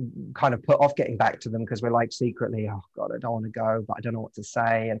or kind of put off getting back to them because we're like secretly, oh God, I don't want to go, but I don't know what to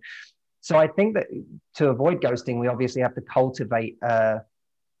say. And so I think that to avoid ghosting, we obviously have to cultivate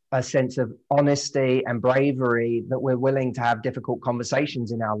a sense of honesty and bravery, that we're willing to have difficult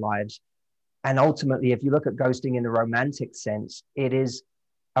conversations in our lives. And ultimately, if you look at ghosting in the romantic sense, it is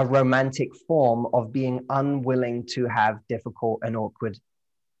a romantic form of being unwilling to have difficult and awkward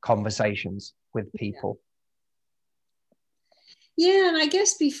conversations with people. Yeah, and I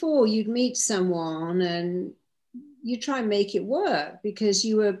guess before you'd meet someone and you try and make it work because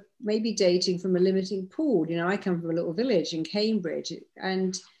you were maybe dating from a limiting pool. You know, I come from a little village in Cambridge,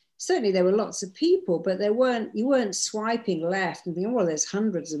 and certainly there were lots of people, but you weren't swiping left and thinking, well, there's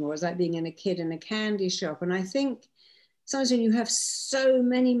hundreds of more. It's like being a kid in a candy shop. And I think sometimes when you have so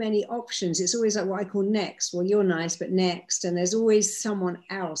many options, it's always like what I call next. Well, you're nice, but next. And there's always someone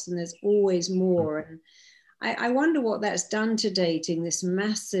else, and there's always more. And I wonder what that's done to dating, this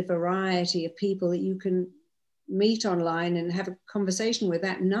massive variety of people that you can meet online and have a conversation with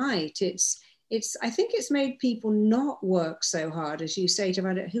that night. I think it's made people not work so hard, as you say, to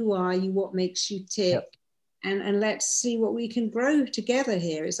find out who are you, what makes you tick, yep. and let's see what we can grow together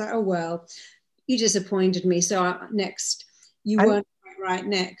here. It's like, oh, well, you disappointed me, so next, weren't right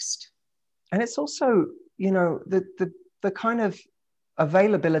next. And it's also, you know, the kind of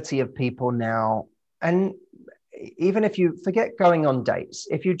availability of people now, and even if you forget going on dates,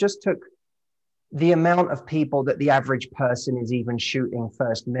 if you just took the amount of people that the average person is even shooting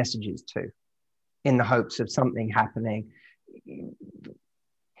first messages to in the hopes of something happening,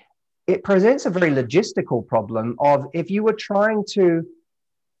 it presents a very logistical problem of, if you were trying to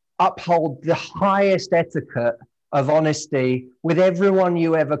uphold the highest etiquette of honesty with everyone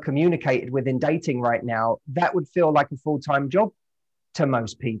you ever communicated with in dating right now, that would feel like a full-time job to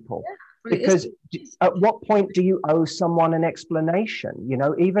most people. Yeah. Because at what point do you owe someone an explanation? You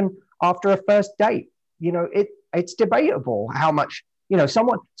know, even after a first date, you know, it's debatable how much, you know,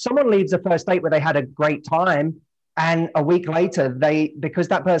 someone leaves a first date where they had a great time, and a week later, because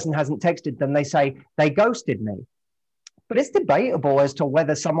that person hasn't texted them, they say they ghosted me. But it's debatable as to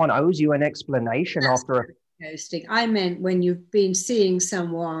whether someone owes you an explanation after ghosting. I meant when you've been seeing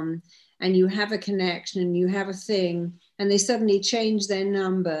someone and you have a connection and you have a thing, and they suddenly change their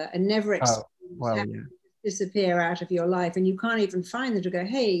number and never explain. Oh, well, yeah. disappear out of your life and you can't even find them to go,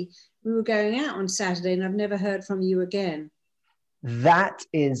 hey, we were going out on Saturday and I've never heard from you again. That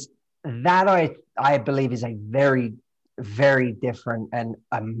I believe is a very, very different and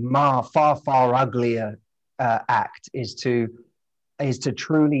a far uglier act is to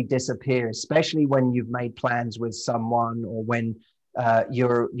truly disappear, especially when you've made plans with someone or when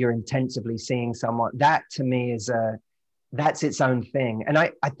you're intensively seeing someone. That to me is that's its own thing. And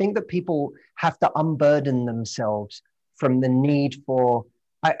I think that people have to unburden themselves from the need for,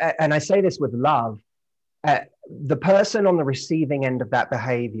 and I say this with love, the person on the receiving end of that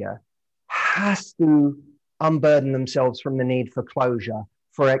behavior has to unburden themselves from the need for closure,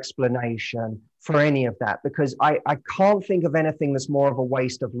 for explanation, for any of that, because I can't think of anything that's more of a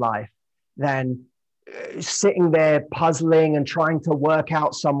waste of life than sitting there puzzling and trying to work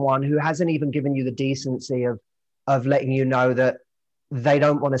out someone who hasn't even given you the decency of letting you know that they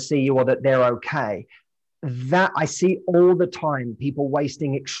don't want to see you or that they're okay. That I see all the time, people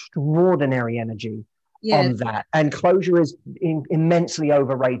wasting extraordinary energy on that. And closure is immensely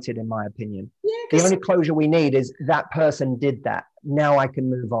overrated, in my opinion. Yeah, the only closure we need is that person did that. Now I can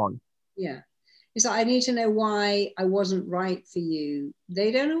move on. Yeah. It's like, I need to know why I wasn't right for you. They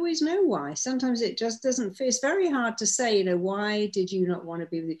don't always know why. Sometimes it just doesn't fit. It's very hard to say, you know, why did you not want to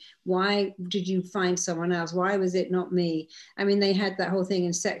be with me? Why did you find someone else? Why was it not me? I mean, they had that whole thing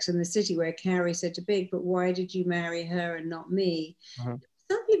in Sex and the City where Carrie said to Big, but why did you marry her and not me? Uh-huh.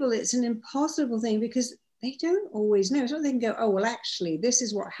 Some people, it's an impossible thing because they don't always know. So they can go, oh, well, actually, this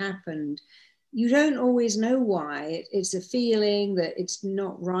is what happened. You don't always know why. It's a feeling that it's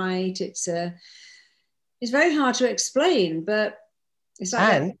not right. It's very hard to explain, but it's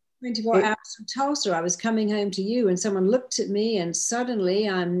like 24 hours from Tulsa. I was coming home to you and someone looked at me and suddenly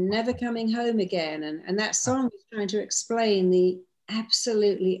I'm never coming home again. And that song is trying to explain the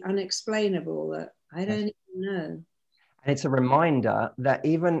absolutely unexplainable that I don't even know. And it's a reminder that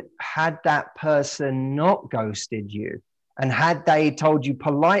even had that person not ghosted you, and had they told you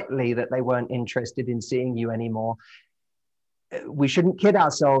politely that they weren't interested in seeing you anymore, we shouldn't kid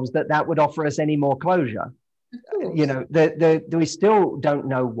ourselves that that would offer us any more closure. You know, we still don't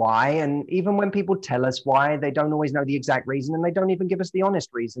know why. And even when people tell us why, they don't always know the exact reason and they don't even give us the honest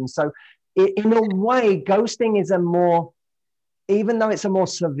reason. So in a way, ghosting is even though it's a more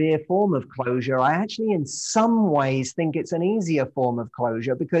severe form of closure, I actually in some ways think it's an easier form of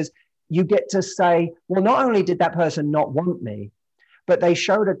closure because you get to say, well, not only did that person not want me, but they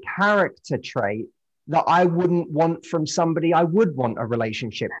showed a character trait that I wouldn't want from somebody I would want a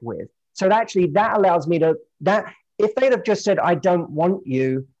relationship with. So that allows me that if they'd have just said, I don't want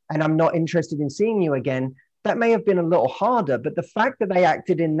you and I'm not interested in seeing you again, that may have been a little harder. But the fact that they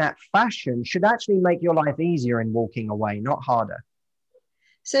acted in that fashion should actually make your life easier in walking away, not harder.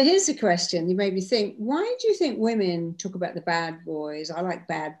 So here's a question. You made me think, why do you think women talk about the bad boys? I like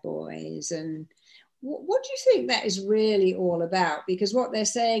bad boys. And what do you think that is really all about? Because what they're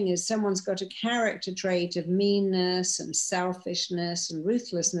saying is someone's got a character trait of meanness and selfishness and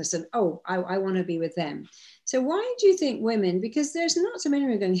ruthlessness. And, oh, I want to be with them. So why do you think women, because there's not so many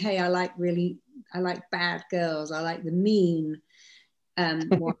women going, hey, I like bad girls. I like the mean ones.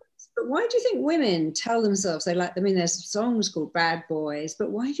 But why do you think women tell themselves they like, I mean, there's songs called Bad Boys,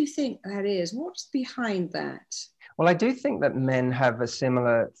 but why do you think that is? What's behind that? Well, I do think that men have a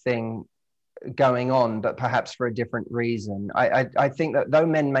similar thing going on, but perhaps for a different reason. I think that though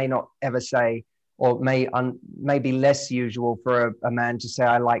men may not ever say, or may be less usual for a man to say,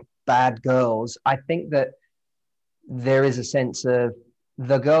 I like bad girls, I think that there is a sense of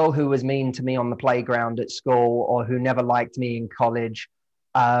the girl who was mean to me on the playground at school or who never liked me in college.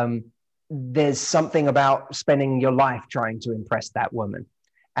 There's something about spending your life trying to impress that woman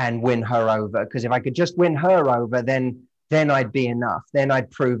and win her over. Because if I could just win her over, then I'd be enough. Then I'd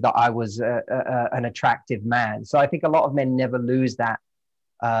prove that I was an attractive man. So I think a lot of men never lose that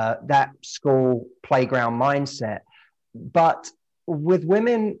school playground mindset. But with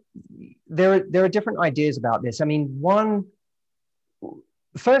women, there are different ideas about this. I mean,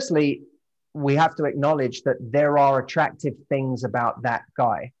 firstly, we have to acknowledge that there are attractive things about that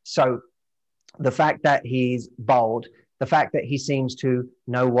guy. So the fact that he's bold, the fact that he seems to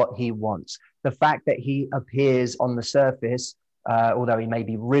know what he wants, the fact that he appears on the surface, although he may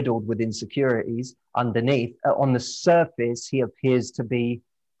be riddled with insecurities underneath, on the surface, he appears to be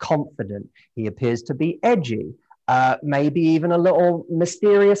confident. He appears to be edgy, maybe even a little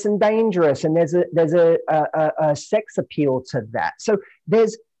mysterious and dangerous. And there's a sex appeal to that. So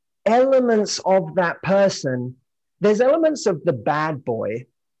there's elements of that person, there's elements of the bad boy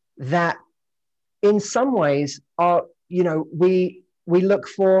that in some ways are, we look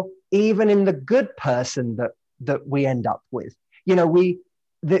for even in the good person that we end up with. You know,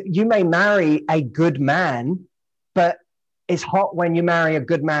 you may marry a good man, but it's hot when you marry a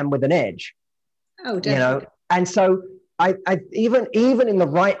good man with an edge. Oh, definitely. You know, and so I even in the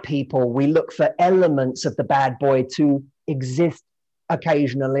right people, we look for elements of the bad boy to exist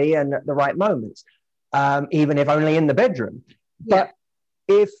occasionally and at the right moments, even if only in the bedroom. Yeah.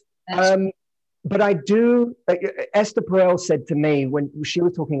 But I do. Esther Perel said to me when she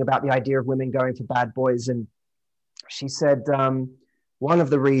was talking about the idea of women going for bad boys, and she said one of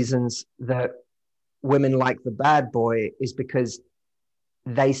the reasons that women like the bad boy is because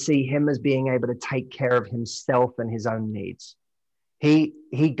they see him as being able to take care of himself and his own needs. He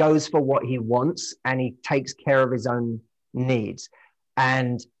goes for what he wants and he takes care of his own needs,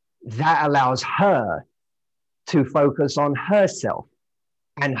 and that allows her to focus on herself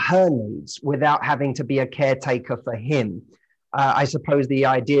and her needs without having to be a caretaker for him. I suppose the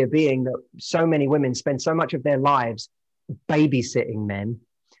idea being that so many women spend so much of their lives babysitting men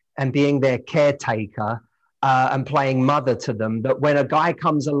and being their caretaker and playing mother to them, that when a guy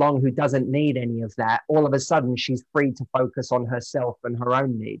comes along who doesn't need any of that, all of a sudden she's free to focus on herself and her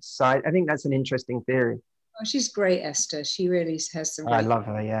own needs. So I think that's an interesting theory. Oh, she's great, Esther. She really has some. I love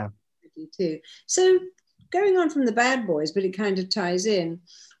her, yeah. Too. So going on from the bad boys, but it kind of ties in.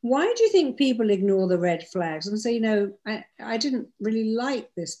 Why do you think people ignore the red flags and say, you know, I didn't really like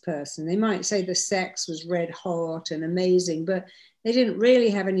this person? They might say the sex was red hot and amazing, but they didn't really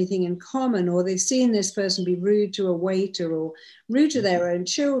have anything in common, or they've seen this person be rude to a waiter or rude to their own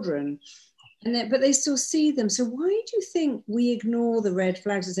children, but they still see them. So why do you think we ignore the red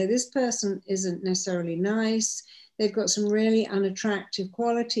flags and say this person isn't necessarily nice? They've got some really unattractive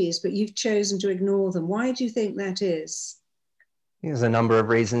qualities, but you've chosen to ignore them. Why do you think that is? There's a number of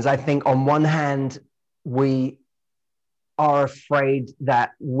reasons. I think on one hand, we are afraid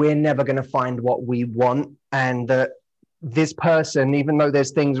that we're never going to find what we want, and that this person, even though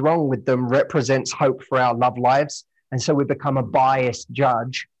there's things wrong with them, represents hope for our love lives. And so we become a biased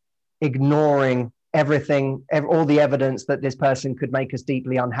judge, ignoring everything, all the evidence that this person could make us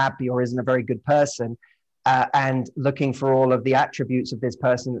deeply unhappy or isn't a very good person, and looking for all of the attributes of this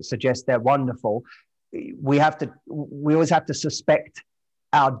person that suggest they're wonderful. We always have to suspect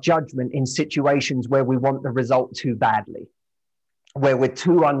our judgment in situations where we want the result too badly, where we're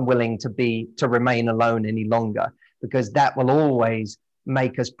too unwilling to remain alone any longer, because that will always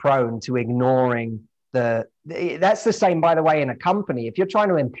make us prone to ignoring that's the same, by the way, in a company. If you're trying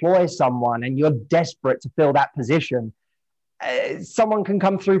to employ someone and you're desperate to fill that position, someone can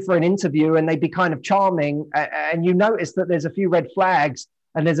come through for an interview and they'd be kind of charming, and you notice that there's a few red flags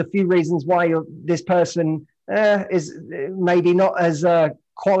and there's a few reasons why this person is maybe not as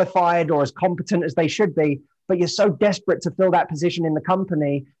qualified or as competent as they should be, but you're so desperate to fill that position in the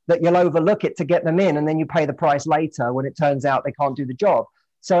company that you'll overlook it to get them in, and then you pay the price later when it turns out they can't do the job.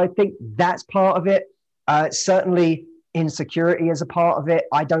 So I think that's part of it. Certainly insecurity is a part of it.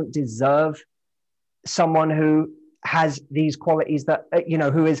 I don't deserve someone who has these qualities, that, you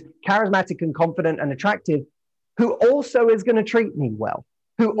know, who is charismatic and confident and attractive, who also is going to treat me well,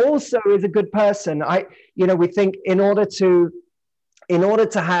 who also is a good person. We think in order to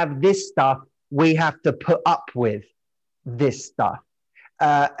have this stuff, we have to put up with this stuff.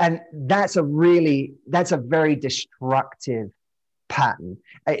 And that's a very destructive pattern.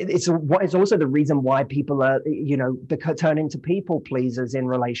 It's also the reason why people are, turn into people pleasers in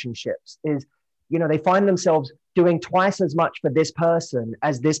relationships, is, they find themselves doing twice as much for this person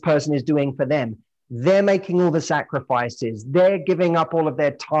as this person is doing for them. They're making all the sacrifices. They're giving up all of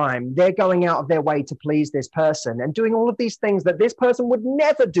their time. They're going out of their way to please this person and doing all of these things that this person would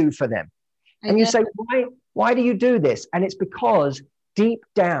never do for them. And you say, why do you do this? And it's because deep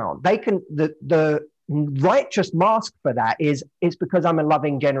down, the righteous mask for that is, it's because I'm a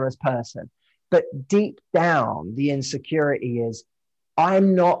loving, generous person. But deep down, the insecurity is,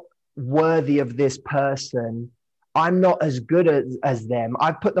 I'm not worthy of this person. I'm not as good as them.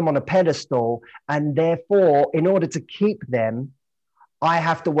 I've put them on a pedestal, and therefore, in order to keep them, I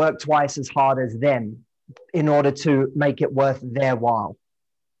have to work twice as hard as them in order to make it worth their while.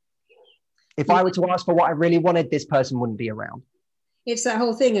 If I were to ask for what I really wanted, this person wouldn't be around. It's that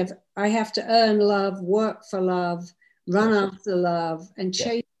whole thing of, I have to earn love, work for love, run after love, and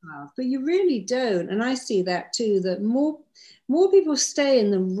chase love. But you really don't. And I see that too, that more people stay in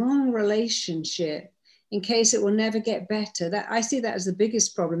the wrong relationship in case it will never get better. That I see that as the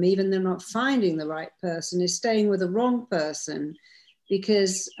biggest problem, even they're not finding the right person, is staying with the wrong person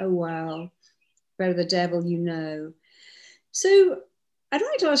because, oh, well, better the devil you know. So I'd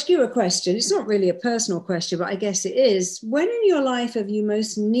like to ask you a question. It's not really a personal question, but I guess it is. When in your life have you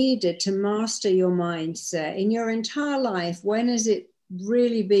most needed to master your mindset? In your entire life, when has it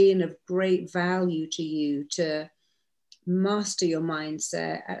really been of great value to you to master your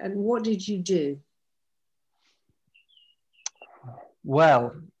mindset? And what did you do?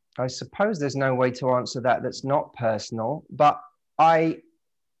 Well, I suppose there's no way to answer that that's not personal, but I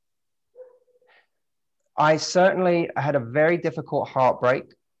certainly had a very difficult heartbreak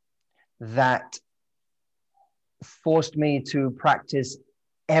that forced me to practice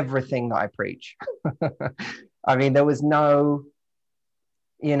everything that I preach. I mean, there was no,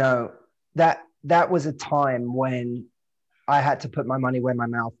 that was a time when I had to put my money where my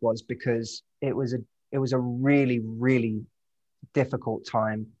mouth was, because it was a really, really difficult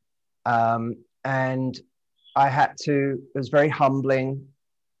time. And it was very humbling.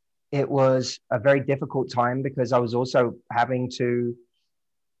 It was a very difficult time because I was also having to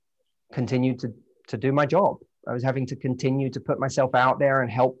continue to do my job. I was having to continue to put myself out there and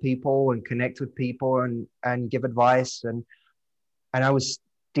help people and connect with people and give advice. And I was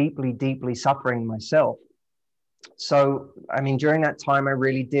deeply, deeply suffering myself. So, I mean, during that time,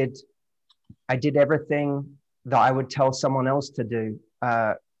 I did everything that I would tell someone else to do.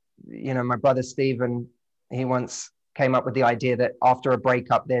 My brother Stephen, he once came up with the idea that after a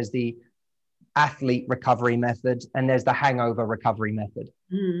breakup, there's the athlete recovery method and there's the hangover recovery method.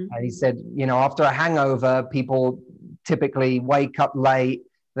 And he said, after a hangover, people typically wake up late,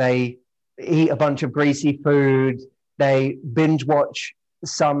 they eat a bunch of greasy food, they binge watch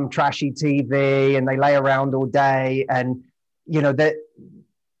some trashy TV, and they lay around all day, and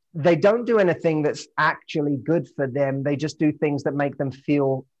they don't do anything that's actually good for them. They just do things that make them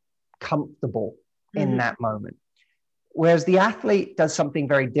feel comfortable in that moment. Whereas the athlete does something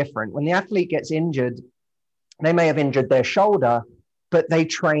very different. When the athlete gets injured, they may have injured their shoulder, but they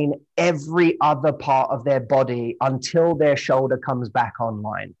train every other part of their body until their shoulder comes back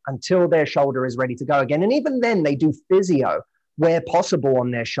online, until their shoulder is ready to go again. And even then, they do physio where possible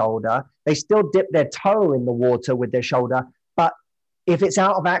on their shoulder. They still dip their toe in the water with their shoulder, but if it's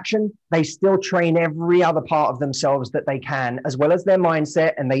out of action, they still train every other part of themselves that they can, as well as their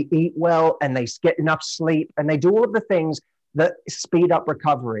mindset, and they eat well and they get enough sleep and they do all of the things that speed up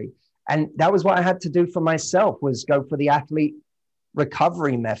recovery. And that was what I had to do for myself, was go for the athlete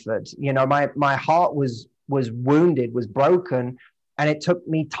recovery method. My heart was wounded, was broken, and it took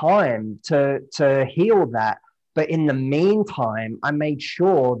me time to heal that. But in the meantime, I made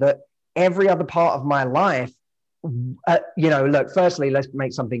sure that every other part of my life, look, firstly, let's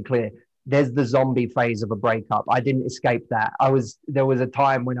make something clear. There's the zombie phase of a breakup. I didn't escape that. There was a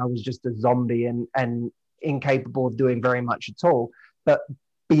time when I was just a zombie and incapable of doing very much at all. But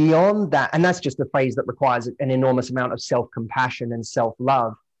beyond that, and that's just a phase that requires an enormous amount of self-compassion and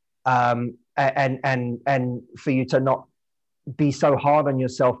self-love, and for you to not be so hard on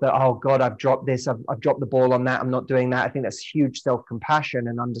yourself that, oh God, I've dropped this, I've dropped the ball on that, I'm not doing that. I think that's huge self-compassion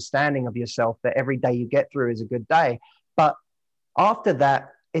and understanding of yourself, that every day you get through is a good day. But after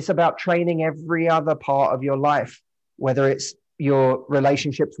that, it's about training every other part of your life, whether it's your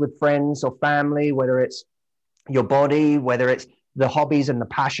relationships with friends or family, whether it's your body, whether it's the hobbies and the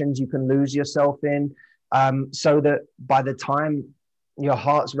passions you can lose yourself in, so that by the time your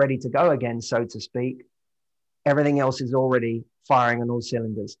heart's ready to go again, so to speak, everything else is already firing on all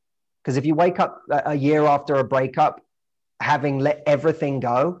cylinders. Because if you wake up a year after a breakup, having let everything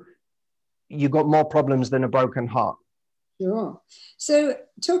go, you've got more problems than a broken heart. Sure. So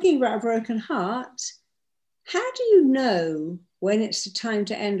talking about a broken heart, how do you know when it's the time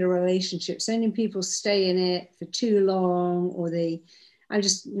to end a relationship? So many people stay in it for too long, or I'm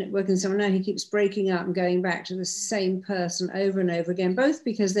just working with someone now who keeps breaking up and going back to the same person over and over again, both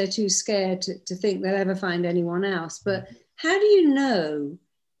because they're too scared to think they'll ever find anyone else. But how do you know?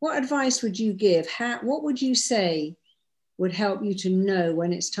 What advice would you give? What would you say would help you to know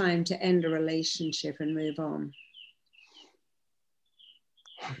when it's time to end a relationship and move on?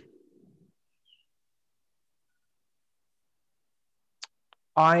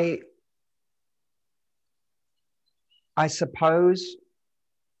 I suppose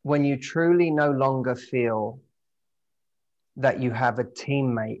when you truly no longer feel that you have a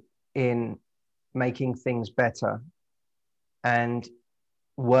teammate in making things better and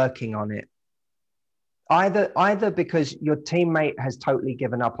working on it, either because your teammate has totally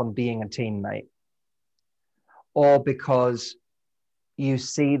given up on being a teammate, or because you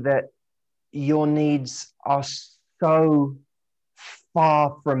see that your needs are so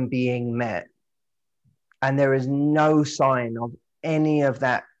far from being met, and there is no sign of any of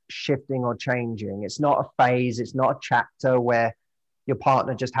that shifting or changing. It's not a phase, it's not a chapter where your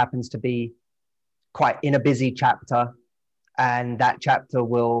partner just happens to be quite in a busy chapter, and that chapter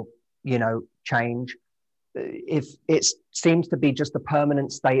will, change. If it seems to be just a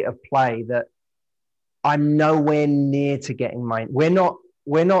permanent state of play that I'm nowhere near to getting we're not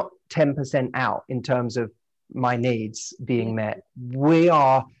 10% out in terms of my needs being met. We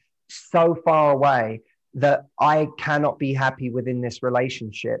are so far away that I cannot be happy within this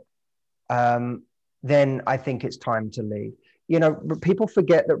relationship. Then I think it's time to leave. People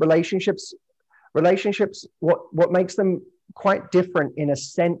forget that relationships, what makes them quite different in a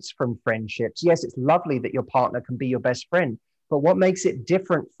sense from friendships. Yes, it's lovely that your partner can be your best friend, but what makes it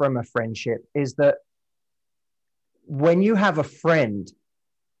different from a friendship is that when you have a friend,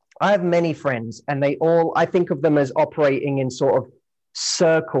 I have many friends, and I think of them as operating in sort of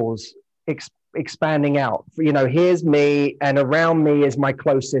circles, expanding out. Here's me, and around me is my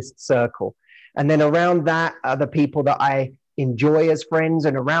closest circle. And then around that are the people that I enjoy as friends,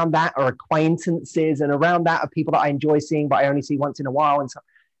 and around that are acquaintances, and around that are people that I enjoy seeing, but I only see once in a while.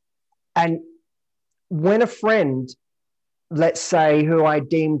 And when a friend, let's say, who I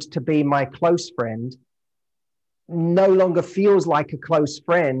deemed to be my close friend, no longer feels like a close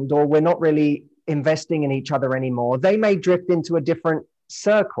friend, or we're not really investing in each other anymore, they may drift into a different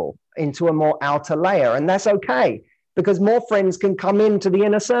circle, into a more outer layer. And that's okay, because more friends can come into the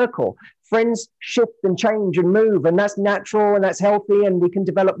inner circle. Friends shift and change and move, and that's natural and that's healthy, and we can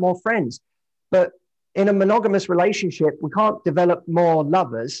develop more friends. But in a monogamous relationship, we can't develop more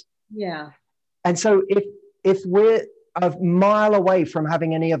lovers. Yeah. And so if we're a mile away from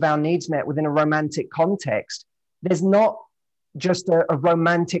having any of our needs met within a romantic context, there's not just a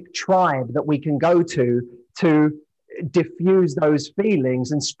romantic tribe that we can go to diffuse those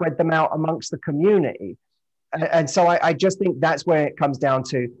feelings and spread them out amongst the community. And so I just think that's where it comes down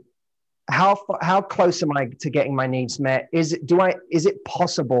to how close am I to getting my needs met? Is it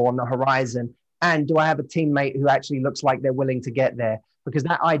possible on the horizon? And do I have a teammate who actually looks like they're willing to get there? Because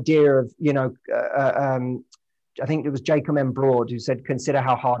that idea of, I think it was Jacob M. Broad who said, consider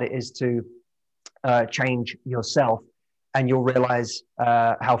how hard it is to change yourself, and you'll realize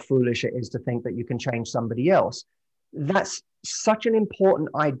how foolish it is to think that you can change somebody else. That's such an important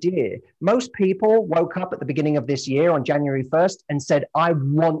idea. Most people woke up at the beginning of this year on January 1st and said, I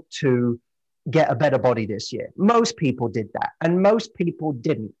want to get a better body this year. Most people did that, and most people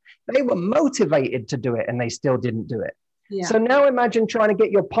didn't. They were motivated to do it, and they still didn't do it. Yeah. So now imagine trying to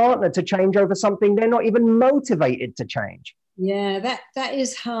get your partner to change over something they're not even motivated to change. Yeah, that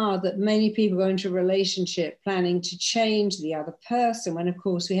is hard, that many people go into a relationship planning to change the other person, when of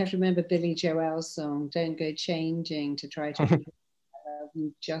course we have to remember Billy Joel's song, don't go changing to try to love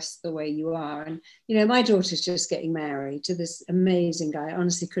you just the way you are. And my daughter's just getting married to this amazing guy. I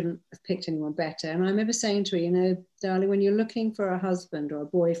honestly couldn't have picked anyone better. And I remember saying to her, darling, when you're looking for a husband or a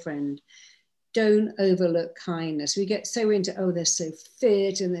boyfriend, don't overlook kindness. We get so into, they're so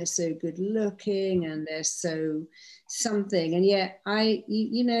fit and they're so good looking and they're so something. And yet sometimes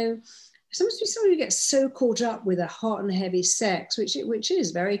we get so caught up with a hot and heavy sex, which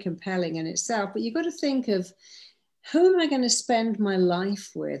is very compelling in itself. But you've got to think of, who am I going to spend my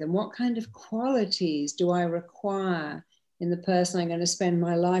life with, and what kind of qualities do I require in the person I'm going to spend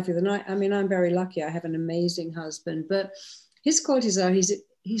my life with? And I'm very lucky. I have an amazing husband, but his qualities are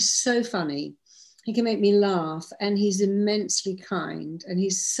he's so funny. He can make me laugh, and he's immensely kind, and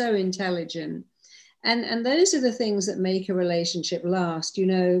he's so intelligent. And those are the things that make a relationship last.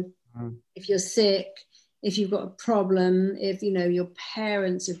 If you're sick, if you've got a problem, if, your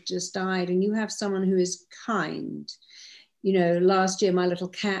parents have just died and you have someone who is kind. Last year, my little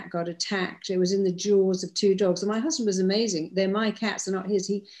cat got attacked. It was in the jaws of two dogs. And my husband was amazing. They're my cats, they're not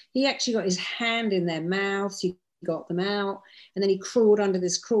his. He actually got his hand in their mouths. He got them out, and then he crawled under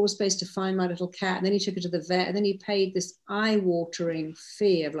this crawl space to find my little cat, and then he took her to the vet, and then he paid this eye-watering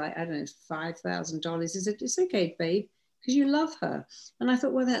fee of $5,000. He said, it's okay, babe, because you love her. And I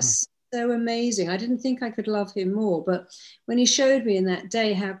thought, well, that's so amazing. I didn't think I could love him more. But when he showed me in that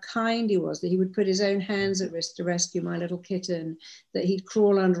day how kind he was, that he would put his own hands at risk to rescue my little kitten, that he'd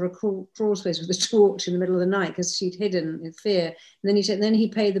crawl under a crawl space with a torch in the middle of the night because she'd hidden in fear, and then he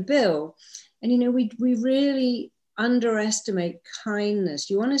paid the bill. And, we really underestimate kindness.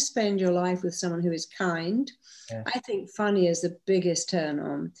 You want to spend your life with someone who is kind. Yeah. I think funny is the biggest turn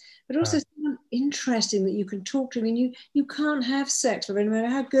on, but also someone interesting that you can talk to. You can't have sex with anyone, no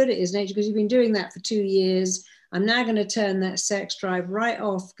matter how good it is, nature, because you've been doing that for 2 years. I'm now going to turn that sex drive right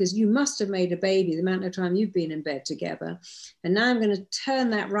off because you must have made a baby the amount of time you've been in bed together. And now I'm going to turn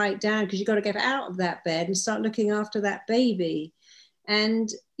that right down because you've got to get out of that bed and start looking after that baby. And,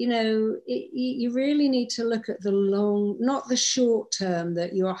 you really need to look at the long, not the short term,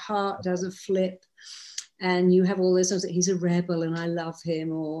 that your heart does a flip and you have all those things that he's a rebel and I love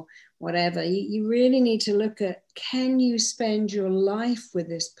him or whatever. You really need to look at, can you spend your life with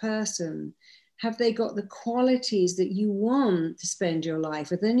this person? Have they got the qualities that you want to spend your life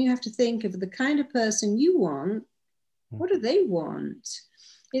with? Then you have to think of the kind of person you want. What do they want?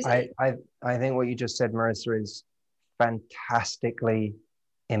 I think what you just said, Marissa, is fantastically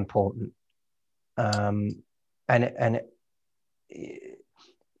important.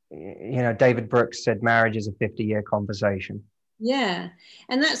 David Brooks said marriage is a 50-year conversation. Yeah.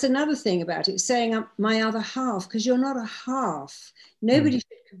 And that's another thing about it, saying I'm my other half, because you're not a half. Nobody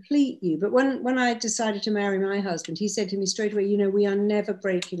should complete you. But when I decided to marry my husband, he said to me straight away, we are never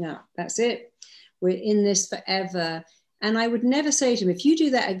breaking up. That's it. We're in this forever. And I would never say to him, if you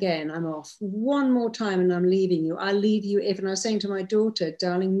do that again, I'm off. One more time and I'm leaving you. I'll leave you if. And I was saying to my daughter,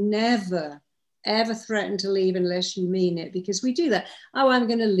 darling, never, ever threaten to leave unless you mean it, because we do that. Oh, I'm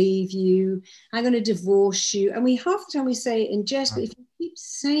going to leave you. I'm going to divorce you. And half the time we say it in jest, but if you keep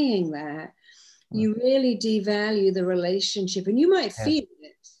saying that, you really devalue the relationship. And you might feel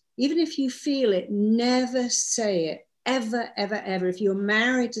it. Even if you feel it, never say it. Ever, ever, ever. If you're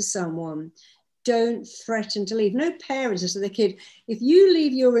married to someone, don't threaten to leave. No parents say to the kid, if you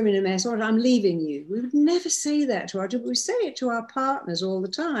leave your room in a mess, I'm leaving you. We would never say that to our children. We say it to our partners all the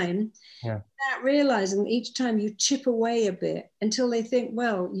time. Yeah. Without realizing each time you chip away a bit until they think,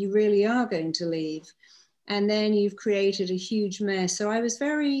 well, you really are going to leave. And then you've created a huge mess. So I was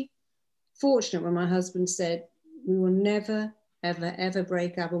very fortunate when my husband said, we will never, ever, ever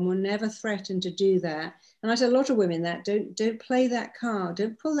break up and we'll never threaten to do that. And I tell a lot of women that don't play that card.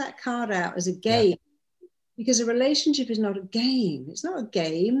 Don't pull that card out as a game, because a relationship is not a game. It's not a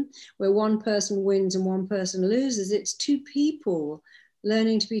game where one person wins and one person loses. It's two people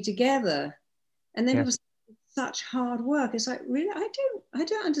learning to be together. And then people say, such hard work. It's like, really, I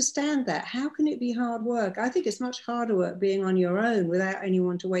don't understand that. How can it be hard work? I think it's much harder work being on your own without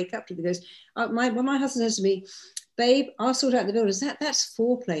anyone to wake up to. Because when my husband says to me, babe, I'll sort out the builders. That's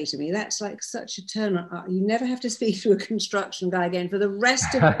foreplay to me. That's like such a turn on. You never have to speak to a construction guy again for the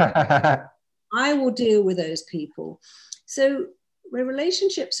rest of I will deal with those people. So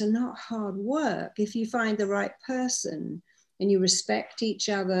relationships are not hard work if you find the right person and you respect each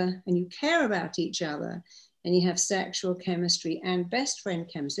other and you care about each other and you have sexual chemistry and best friend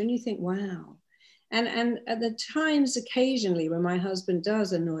chemistry. And you think, wow. And at the times, occasionally, when my husband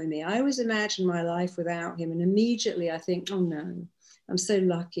does annoy me, I always imagine my life without him. And immediately I think, oh no, I'm so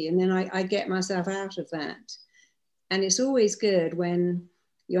lucky. And then I get myself out of that. And it's always good when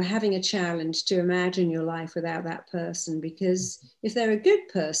you're having a challenge to imagine your life without that person, because if they're a good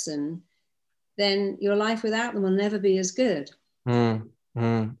person, then your life without them will never be as good. Yeah,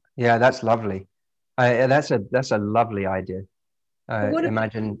 that's lovely. That's a lovely idea.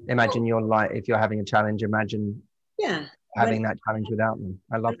 Imagine your life, if you're having a challenge, imagine having that challenge without them.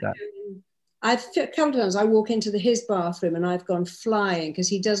 I love that. A couple of times I walk into his bathroom and I've gone flying because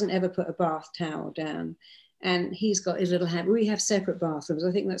he doesn't ever put a bath towel down. And he's got his little hand. We have separate bathrooms.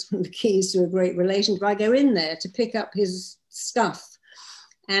 I think that's one of the keys to a great relationship. I go in there to pick up his stuff.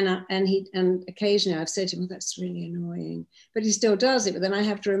 And occasionally I've said to him, well, that's really annoying. But he still does it. But then I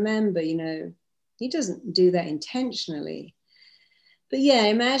have to remember, he doesn't do that intentionally. But yeah,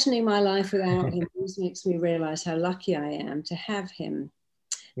 imagining my life without him always makes me realize how lucky I am to have him.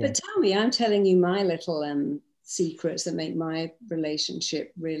 Yeah. But tell me, I'm telling you my little secrets that make my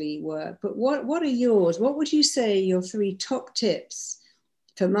relationship really work. But what are yours? What would you say your 3 top tips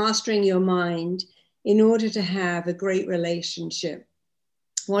for mastering your mind in order to have a great relationship?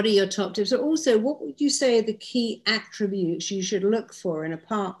 What are your top tips? But also, what would you say are the key attributes you should look for in a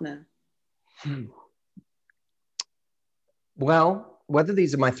partner? Well, whether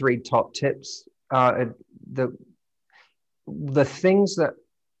these are my 3 top tips, the things that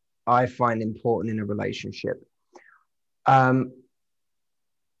I find important in a relationship.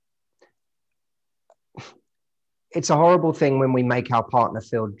 It's a horrible thing when we make our partner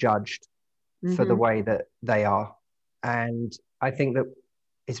feel judged for the way that they are. And I think that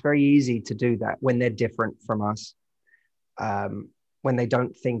it's very easy to do that when they're different from us. When they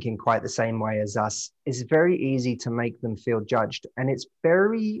don't think in quite the same way as us, it's very easy to make them feel judged. And it's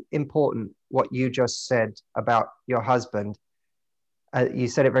very important what you just said about your husband. You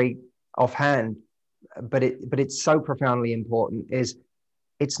said it very offhand, but it's so profoundly important.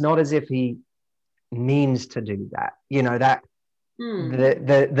 It's not as if he means to do that, that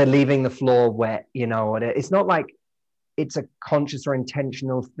the leaving the floor wet, it's not like it's a conscious or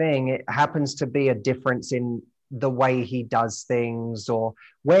intentional thing. It happens to be a difference in the way he does things or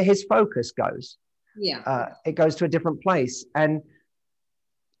where his focus goes. Yeah. It goes to a different place. And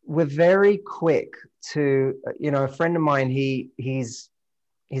we're very quick to, a friend of mine, he's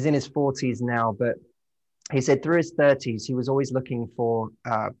in his 40s now, but he said through his 30s, he was always looking for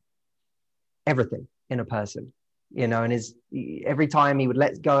everything in a person, and every time he would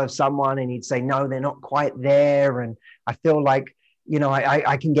let go of someone and he'd say, no, they're not quite there. And I feel like,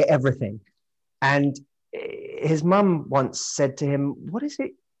 I can get everything. And his mum once said to him, what is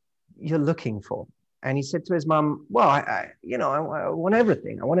it you're looking for? And he said to his mum, well, I want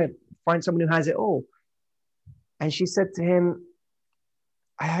everything. I want to find someone who has it all. And she said to him,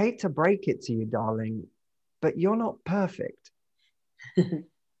 I hate to break it to you, darling, but you're not perfect.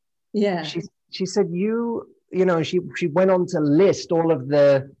 Yeah. She said, she went on to list all of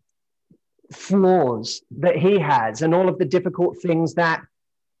the flaws that he has and all of the difficult things that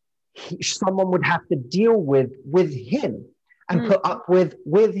someone would have to deal with him and put up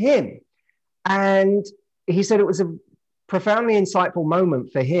with him. And he said it was a profoundly insightful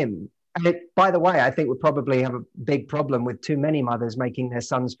moment for him. And it, by the way, I think we probably have a big problem with too many mothers making their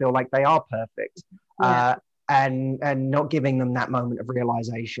sons feel like they are perfect, and not giving them that moment of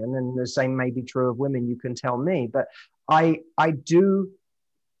realization. And the same may be true of women. You can tell me, but I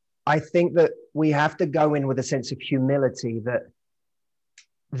think that we have to go in with a sense of humility that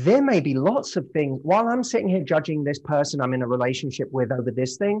there may be lots of things while I'm sitting here judging this person I'm in a relationship with over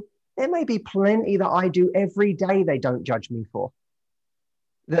this thing. There may be plenty that I do every day they don't judge me for,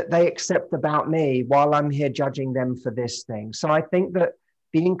 that they accept about me while I'm here judging them for this thing. So I think that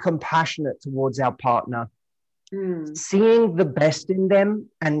being compassionate towards our partner, seeing the best in them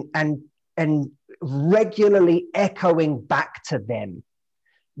and regularly echoing back to them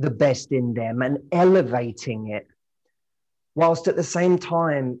the best in them and elevating it, whilst at the same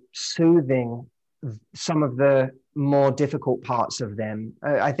time soothing some of the more difficult parts of them.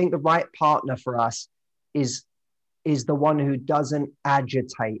 I think the right partner for us is the one who doesn't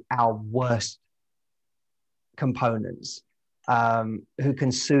agitate our worst components, who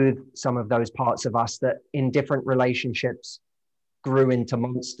can soothe some of those parts of us that in different relationships grew into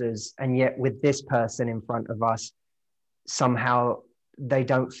monsters. And yet with this person in front of us, somehow they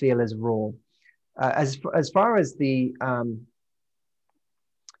don't feel as raw. As far as the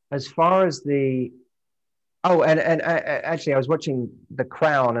actually, I was watching The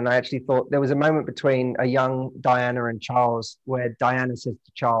Crown, and I actually thought there was a moment between a young Diana and Charles where Diana says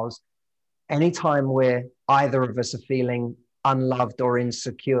to Charles, anytime where either of us are feeling unloved or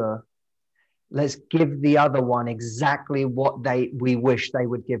insecure, let's give the other one exactly what we wish they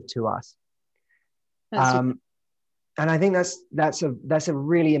would give to us. And I think that's a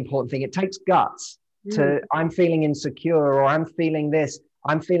really important thing. It takes guts to, I'm feeling insecure, or I'm feeling this.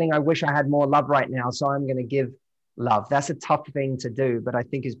 I'm feeling I wish I had more love right now, so I'm going to give love. That's a tough thing to do, but I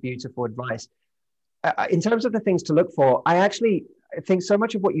think is beautiful advice. In terms of the things to look for, I actually think so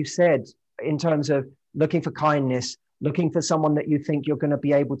much of what you said in terms of looking for kindness, looking for someone that you think you're going to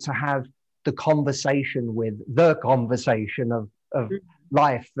be able to have the conversation of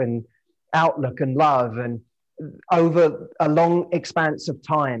life and outlook and love and over a long expanse of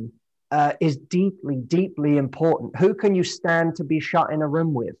time. Is deeply, deeply important. Who can you stand to be shut in a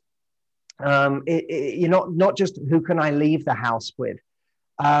room with? You're not just who can I leave the house with?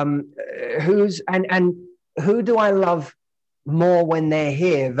 Who do I love more when they're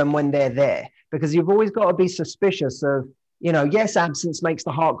here than when they're there? Because you've always got to be suspicious of, yes, absence makes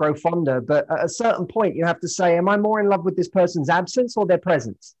the heart grow fonder, but at a certain point you have to say, am I more in love with this person's absence or their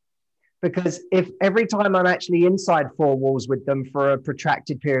presence? Because if every time I'm actually inside four walls with them for a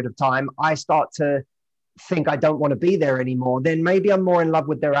protracted period of time, I start to think I don't want to be there anymore, then maybe I'm more in love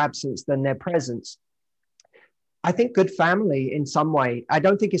with their absence than their presence. I think good family in some way, I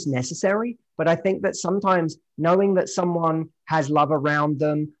don't think it's necessary, but I think that sometimes knowing that someone has love around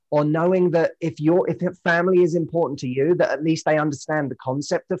them, or knowing that if family is important to you, that at least they understand the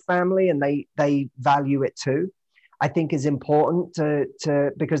concept of family and they value it too, I think is important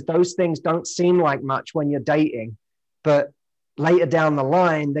to because those things don't seem like much when you're dating, but later down the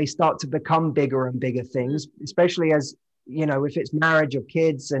line, they start to become bigger and bigger things, especially as, if it's marriage or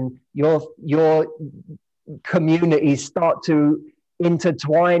kids and your communities start to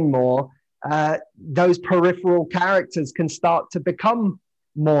intertwine more, those peripheral characters can start to become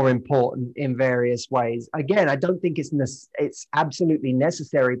more important in various ways. Again, I don't think it's absolutely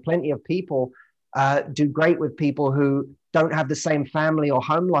necessary. Plenty of people do great with people who don't have the same family or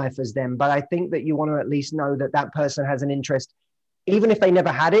home life as them. But I think that you want to at least know that that person has an interest, even if they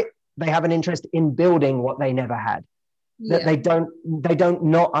never had it, they have an interest in building what they never had. that they don't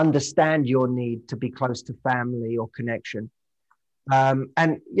not understand your need to be close to family or connection.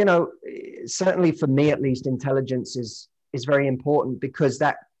 And certainly for me at least, intelligence is very important, because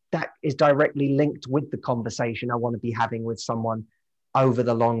that is directly linked with the conversation I want to be having with someone over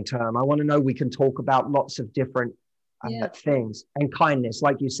the long term. I want to know we can talk about lots of different things. And kindness,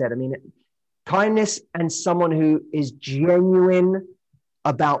 like you said, I mean, kindness and someone who is genuine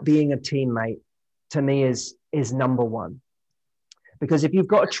about being a teammate, to me, is number one. Because if you've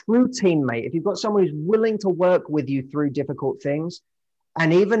got a true teammate, if you've got someone who's willing to work with you through difficult things,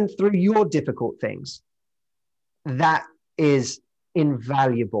 and even through your difficult things, that is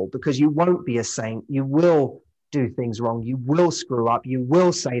invaluable, because you won't be a saint. You will do things wrong. You will screw up. You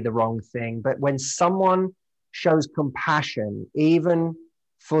will say the wrong thing. But when someone shows compassion, even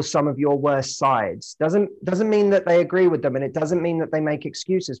for some of your worst sides, doesn't mean that they agree with them, and it doesn't mean that they make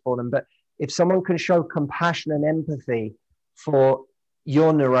excuses for them. But if someone can show compassion and empathy for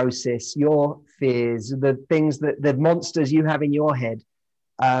your neurosis, your fears, the things the monsters you have in your head,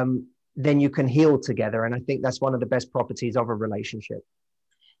 then you can heal together. And I think that's one of the best properties of a relationship.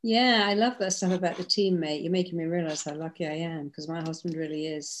 Yeah, I love that stuff about the teammate. You're making me realize how lucky I am, because my husband really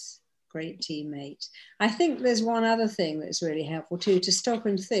is a great teammate. I think there's one other thing that's really helpful too, to stop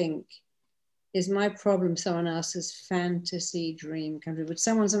and think, is my problem someone else's fantasy dream come true? Would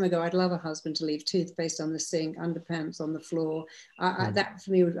someone go, I'd love a husband to leave toothpaste on the sink, underpants on the floor. That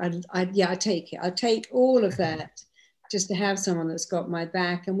for me, I'd take it. I'd take all of that just to have someone that's got my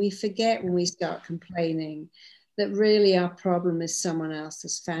back. And we forget when we start complaining that really our problem is someone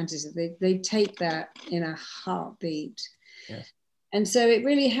else's fantasy. They take that in a heartbeat. Yes. And so it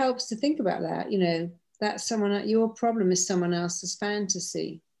really helps to think about that, that your problem is someone else's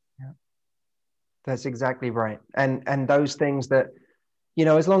fantasy. Yeah, that's exactly right. And those things that,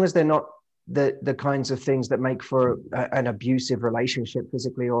 as long as they're not the kinds of things that make for an abusive relationship,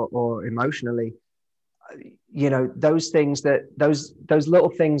 physically or emotionally, those things those little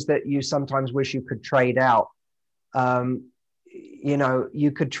things that you sometimes wish you could trade out,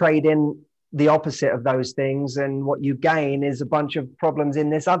 you could trade in the opposite of those things, and what you gain is a bunch of problems in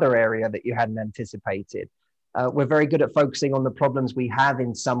this other area that you hadn't anticipated. We're very good at focusing on the problems we have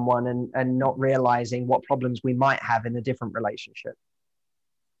in someone and not realizing what problems we might have in a different relationship.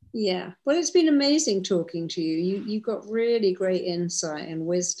 Yeah, well, it's been amazing talking to you. You've got really great insight and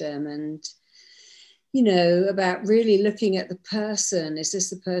wisdom, and about really looking at the person. Is this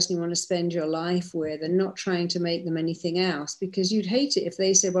the person you want to spend your life with, and not trying to make them anything else? Because you'd hate it if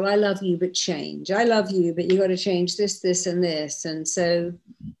they said, well, I love you, but change. I love you, but you got to change this, this, and this. And so,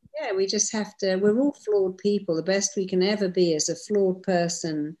 yeah, we just have to, we're all flawed people. The best we can ever be is a flawed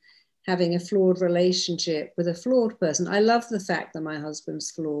person having a flawed relationship with a flawed person. I love the fact that my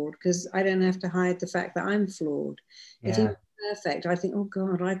husband's flawed, because I don't have to hide the fact that I'm flawed. Yeah. If he was perfect, I think, oh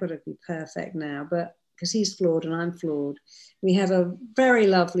God, I've got to be perfect now. But because he's flawed and I'm flawed, we have a very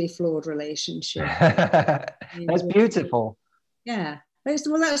lovely flawed relationship. That's beautiful. Yeah.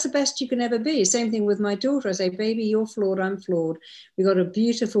 Well, that's the best you can ever be. Same thing with my daughter. I say, baby, you're flawed, I'm flawed. We got a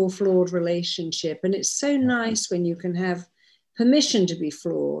beautiful flawed relationship. And it's so nice when you can have permission to be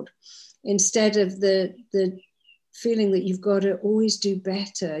flawed, instead of the feeling that you've got to always do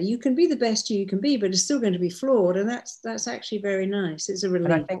better. You can be the best you can be, but it's still going to be flawed. And that's actually very nice. It's a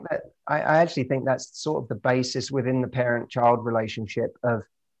relief. And I think that I actually think that's sort of the basis within the parent-child relationship of,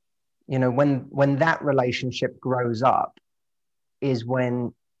 when that relationship grows up is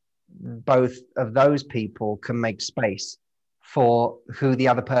when both of those people can make space for who the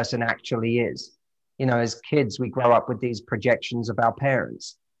other person actually is. As kids, we grow up with these projections of our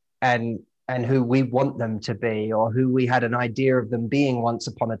parents and who we want them to be, or who we had an idea of them being once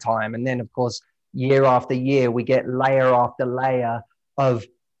upon a time. And then, of course, year after year, we get layer after layer of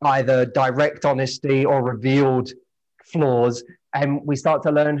either direct honesty or revealed flaws. And we start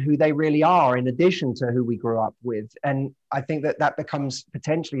to learn who they really are in addition to who we grew up with. And I think that becomes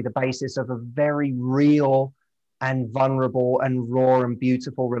potentially the basis of a very real and vulnerable and raw and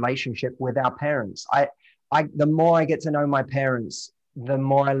beautiful relationship with our parents. The more I get to know my parents, the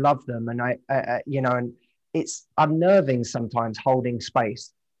more I love them. And and it's unnerving sometimes holding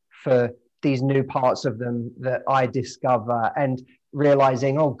space for these new parts of them that I discover, and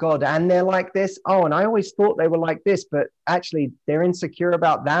realizing, oh God, and they're like this. Oh, and I always thought they were like this, but actually they're insecure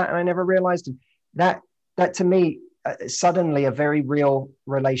about that. And I never realized that to me, suddenly a very real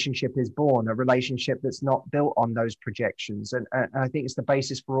relationship is born, a relationship that's not built on those projections. And I think it's the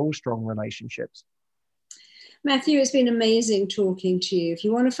basis for all strong relationships. Matthew, it's been amazing talking to you. If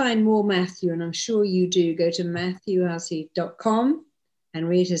you want to find more Matthew, and I'm sure you do, go to matthewhussey.com and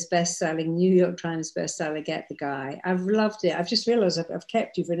Rita's best-selling, New York Times bestseller, Get the Guy. I've loved it. I've just realized I've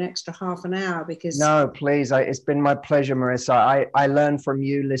kept you for an extra half an hour because... No, please. It's been my pleasure, Marissa. I learned from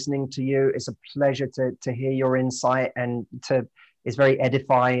you, listening to you. It's a pleasure to hear your insight, and it's very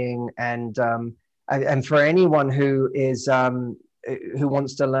edifying. And for anyone who is who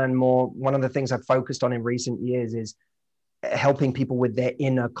wants to learn more, one of the things I've focused on in recent years is helping people with their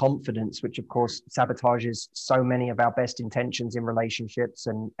inner confidence, which of course sabotages so many of our best intentions in relationships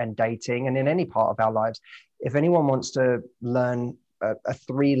and dating and in any part of our lives. If anyone wants to learn a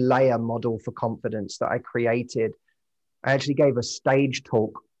 3-layer model for confidence that I created, I actually gave a stage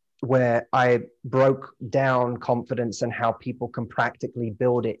talk where I broke down confidence and how people can practically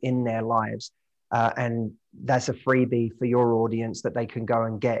build it in their lives. And that's a freebie for your audience that they can go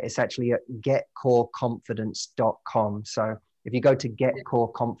and get. It's actually at getcoreconfidence.com. So if you go to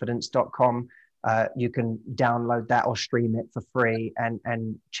getcoreconfidence.com, you can download that or stream it for free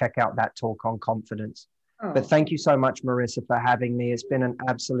and check out that talk on confidence. Oh. But thank you so much, Marissa, for having me. It's been an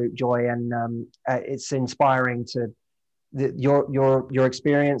absolute joy, and it's inspiring to your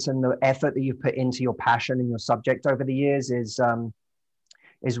experience and the effort that you've put into your passion and your subject over the years is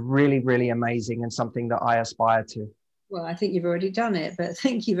really, really amazing and something that I aspire to. Well, I think you've already done it, but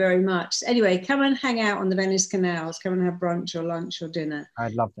thank you very much. Anyway, come and hang out on the Venice canals. Come and have brunch or lunch or dinner.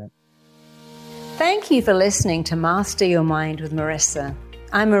 I'd love that. Thank you for listening to Master Your Mind with Marissa.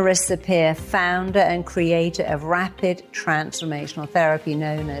 I'm Marissa Peer, founder and creator of Rapid Transformational Therapy,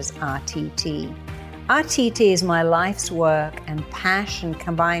 known as RTT. RTT is my life's work and passion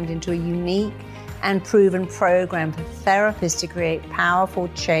combined into a unique and proven program for therapists to create powerful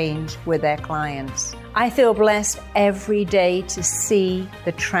change with their clients. I feel blessed every day to see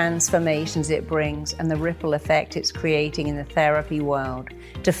the transformations it brings and the ripple effect it's creating in the therapy world.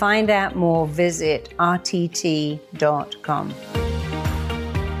 To find out more, visit rtt.com.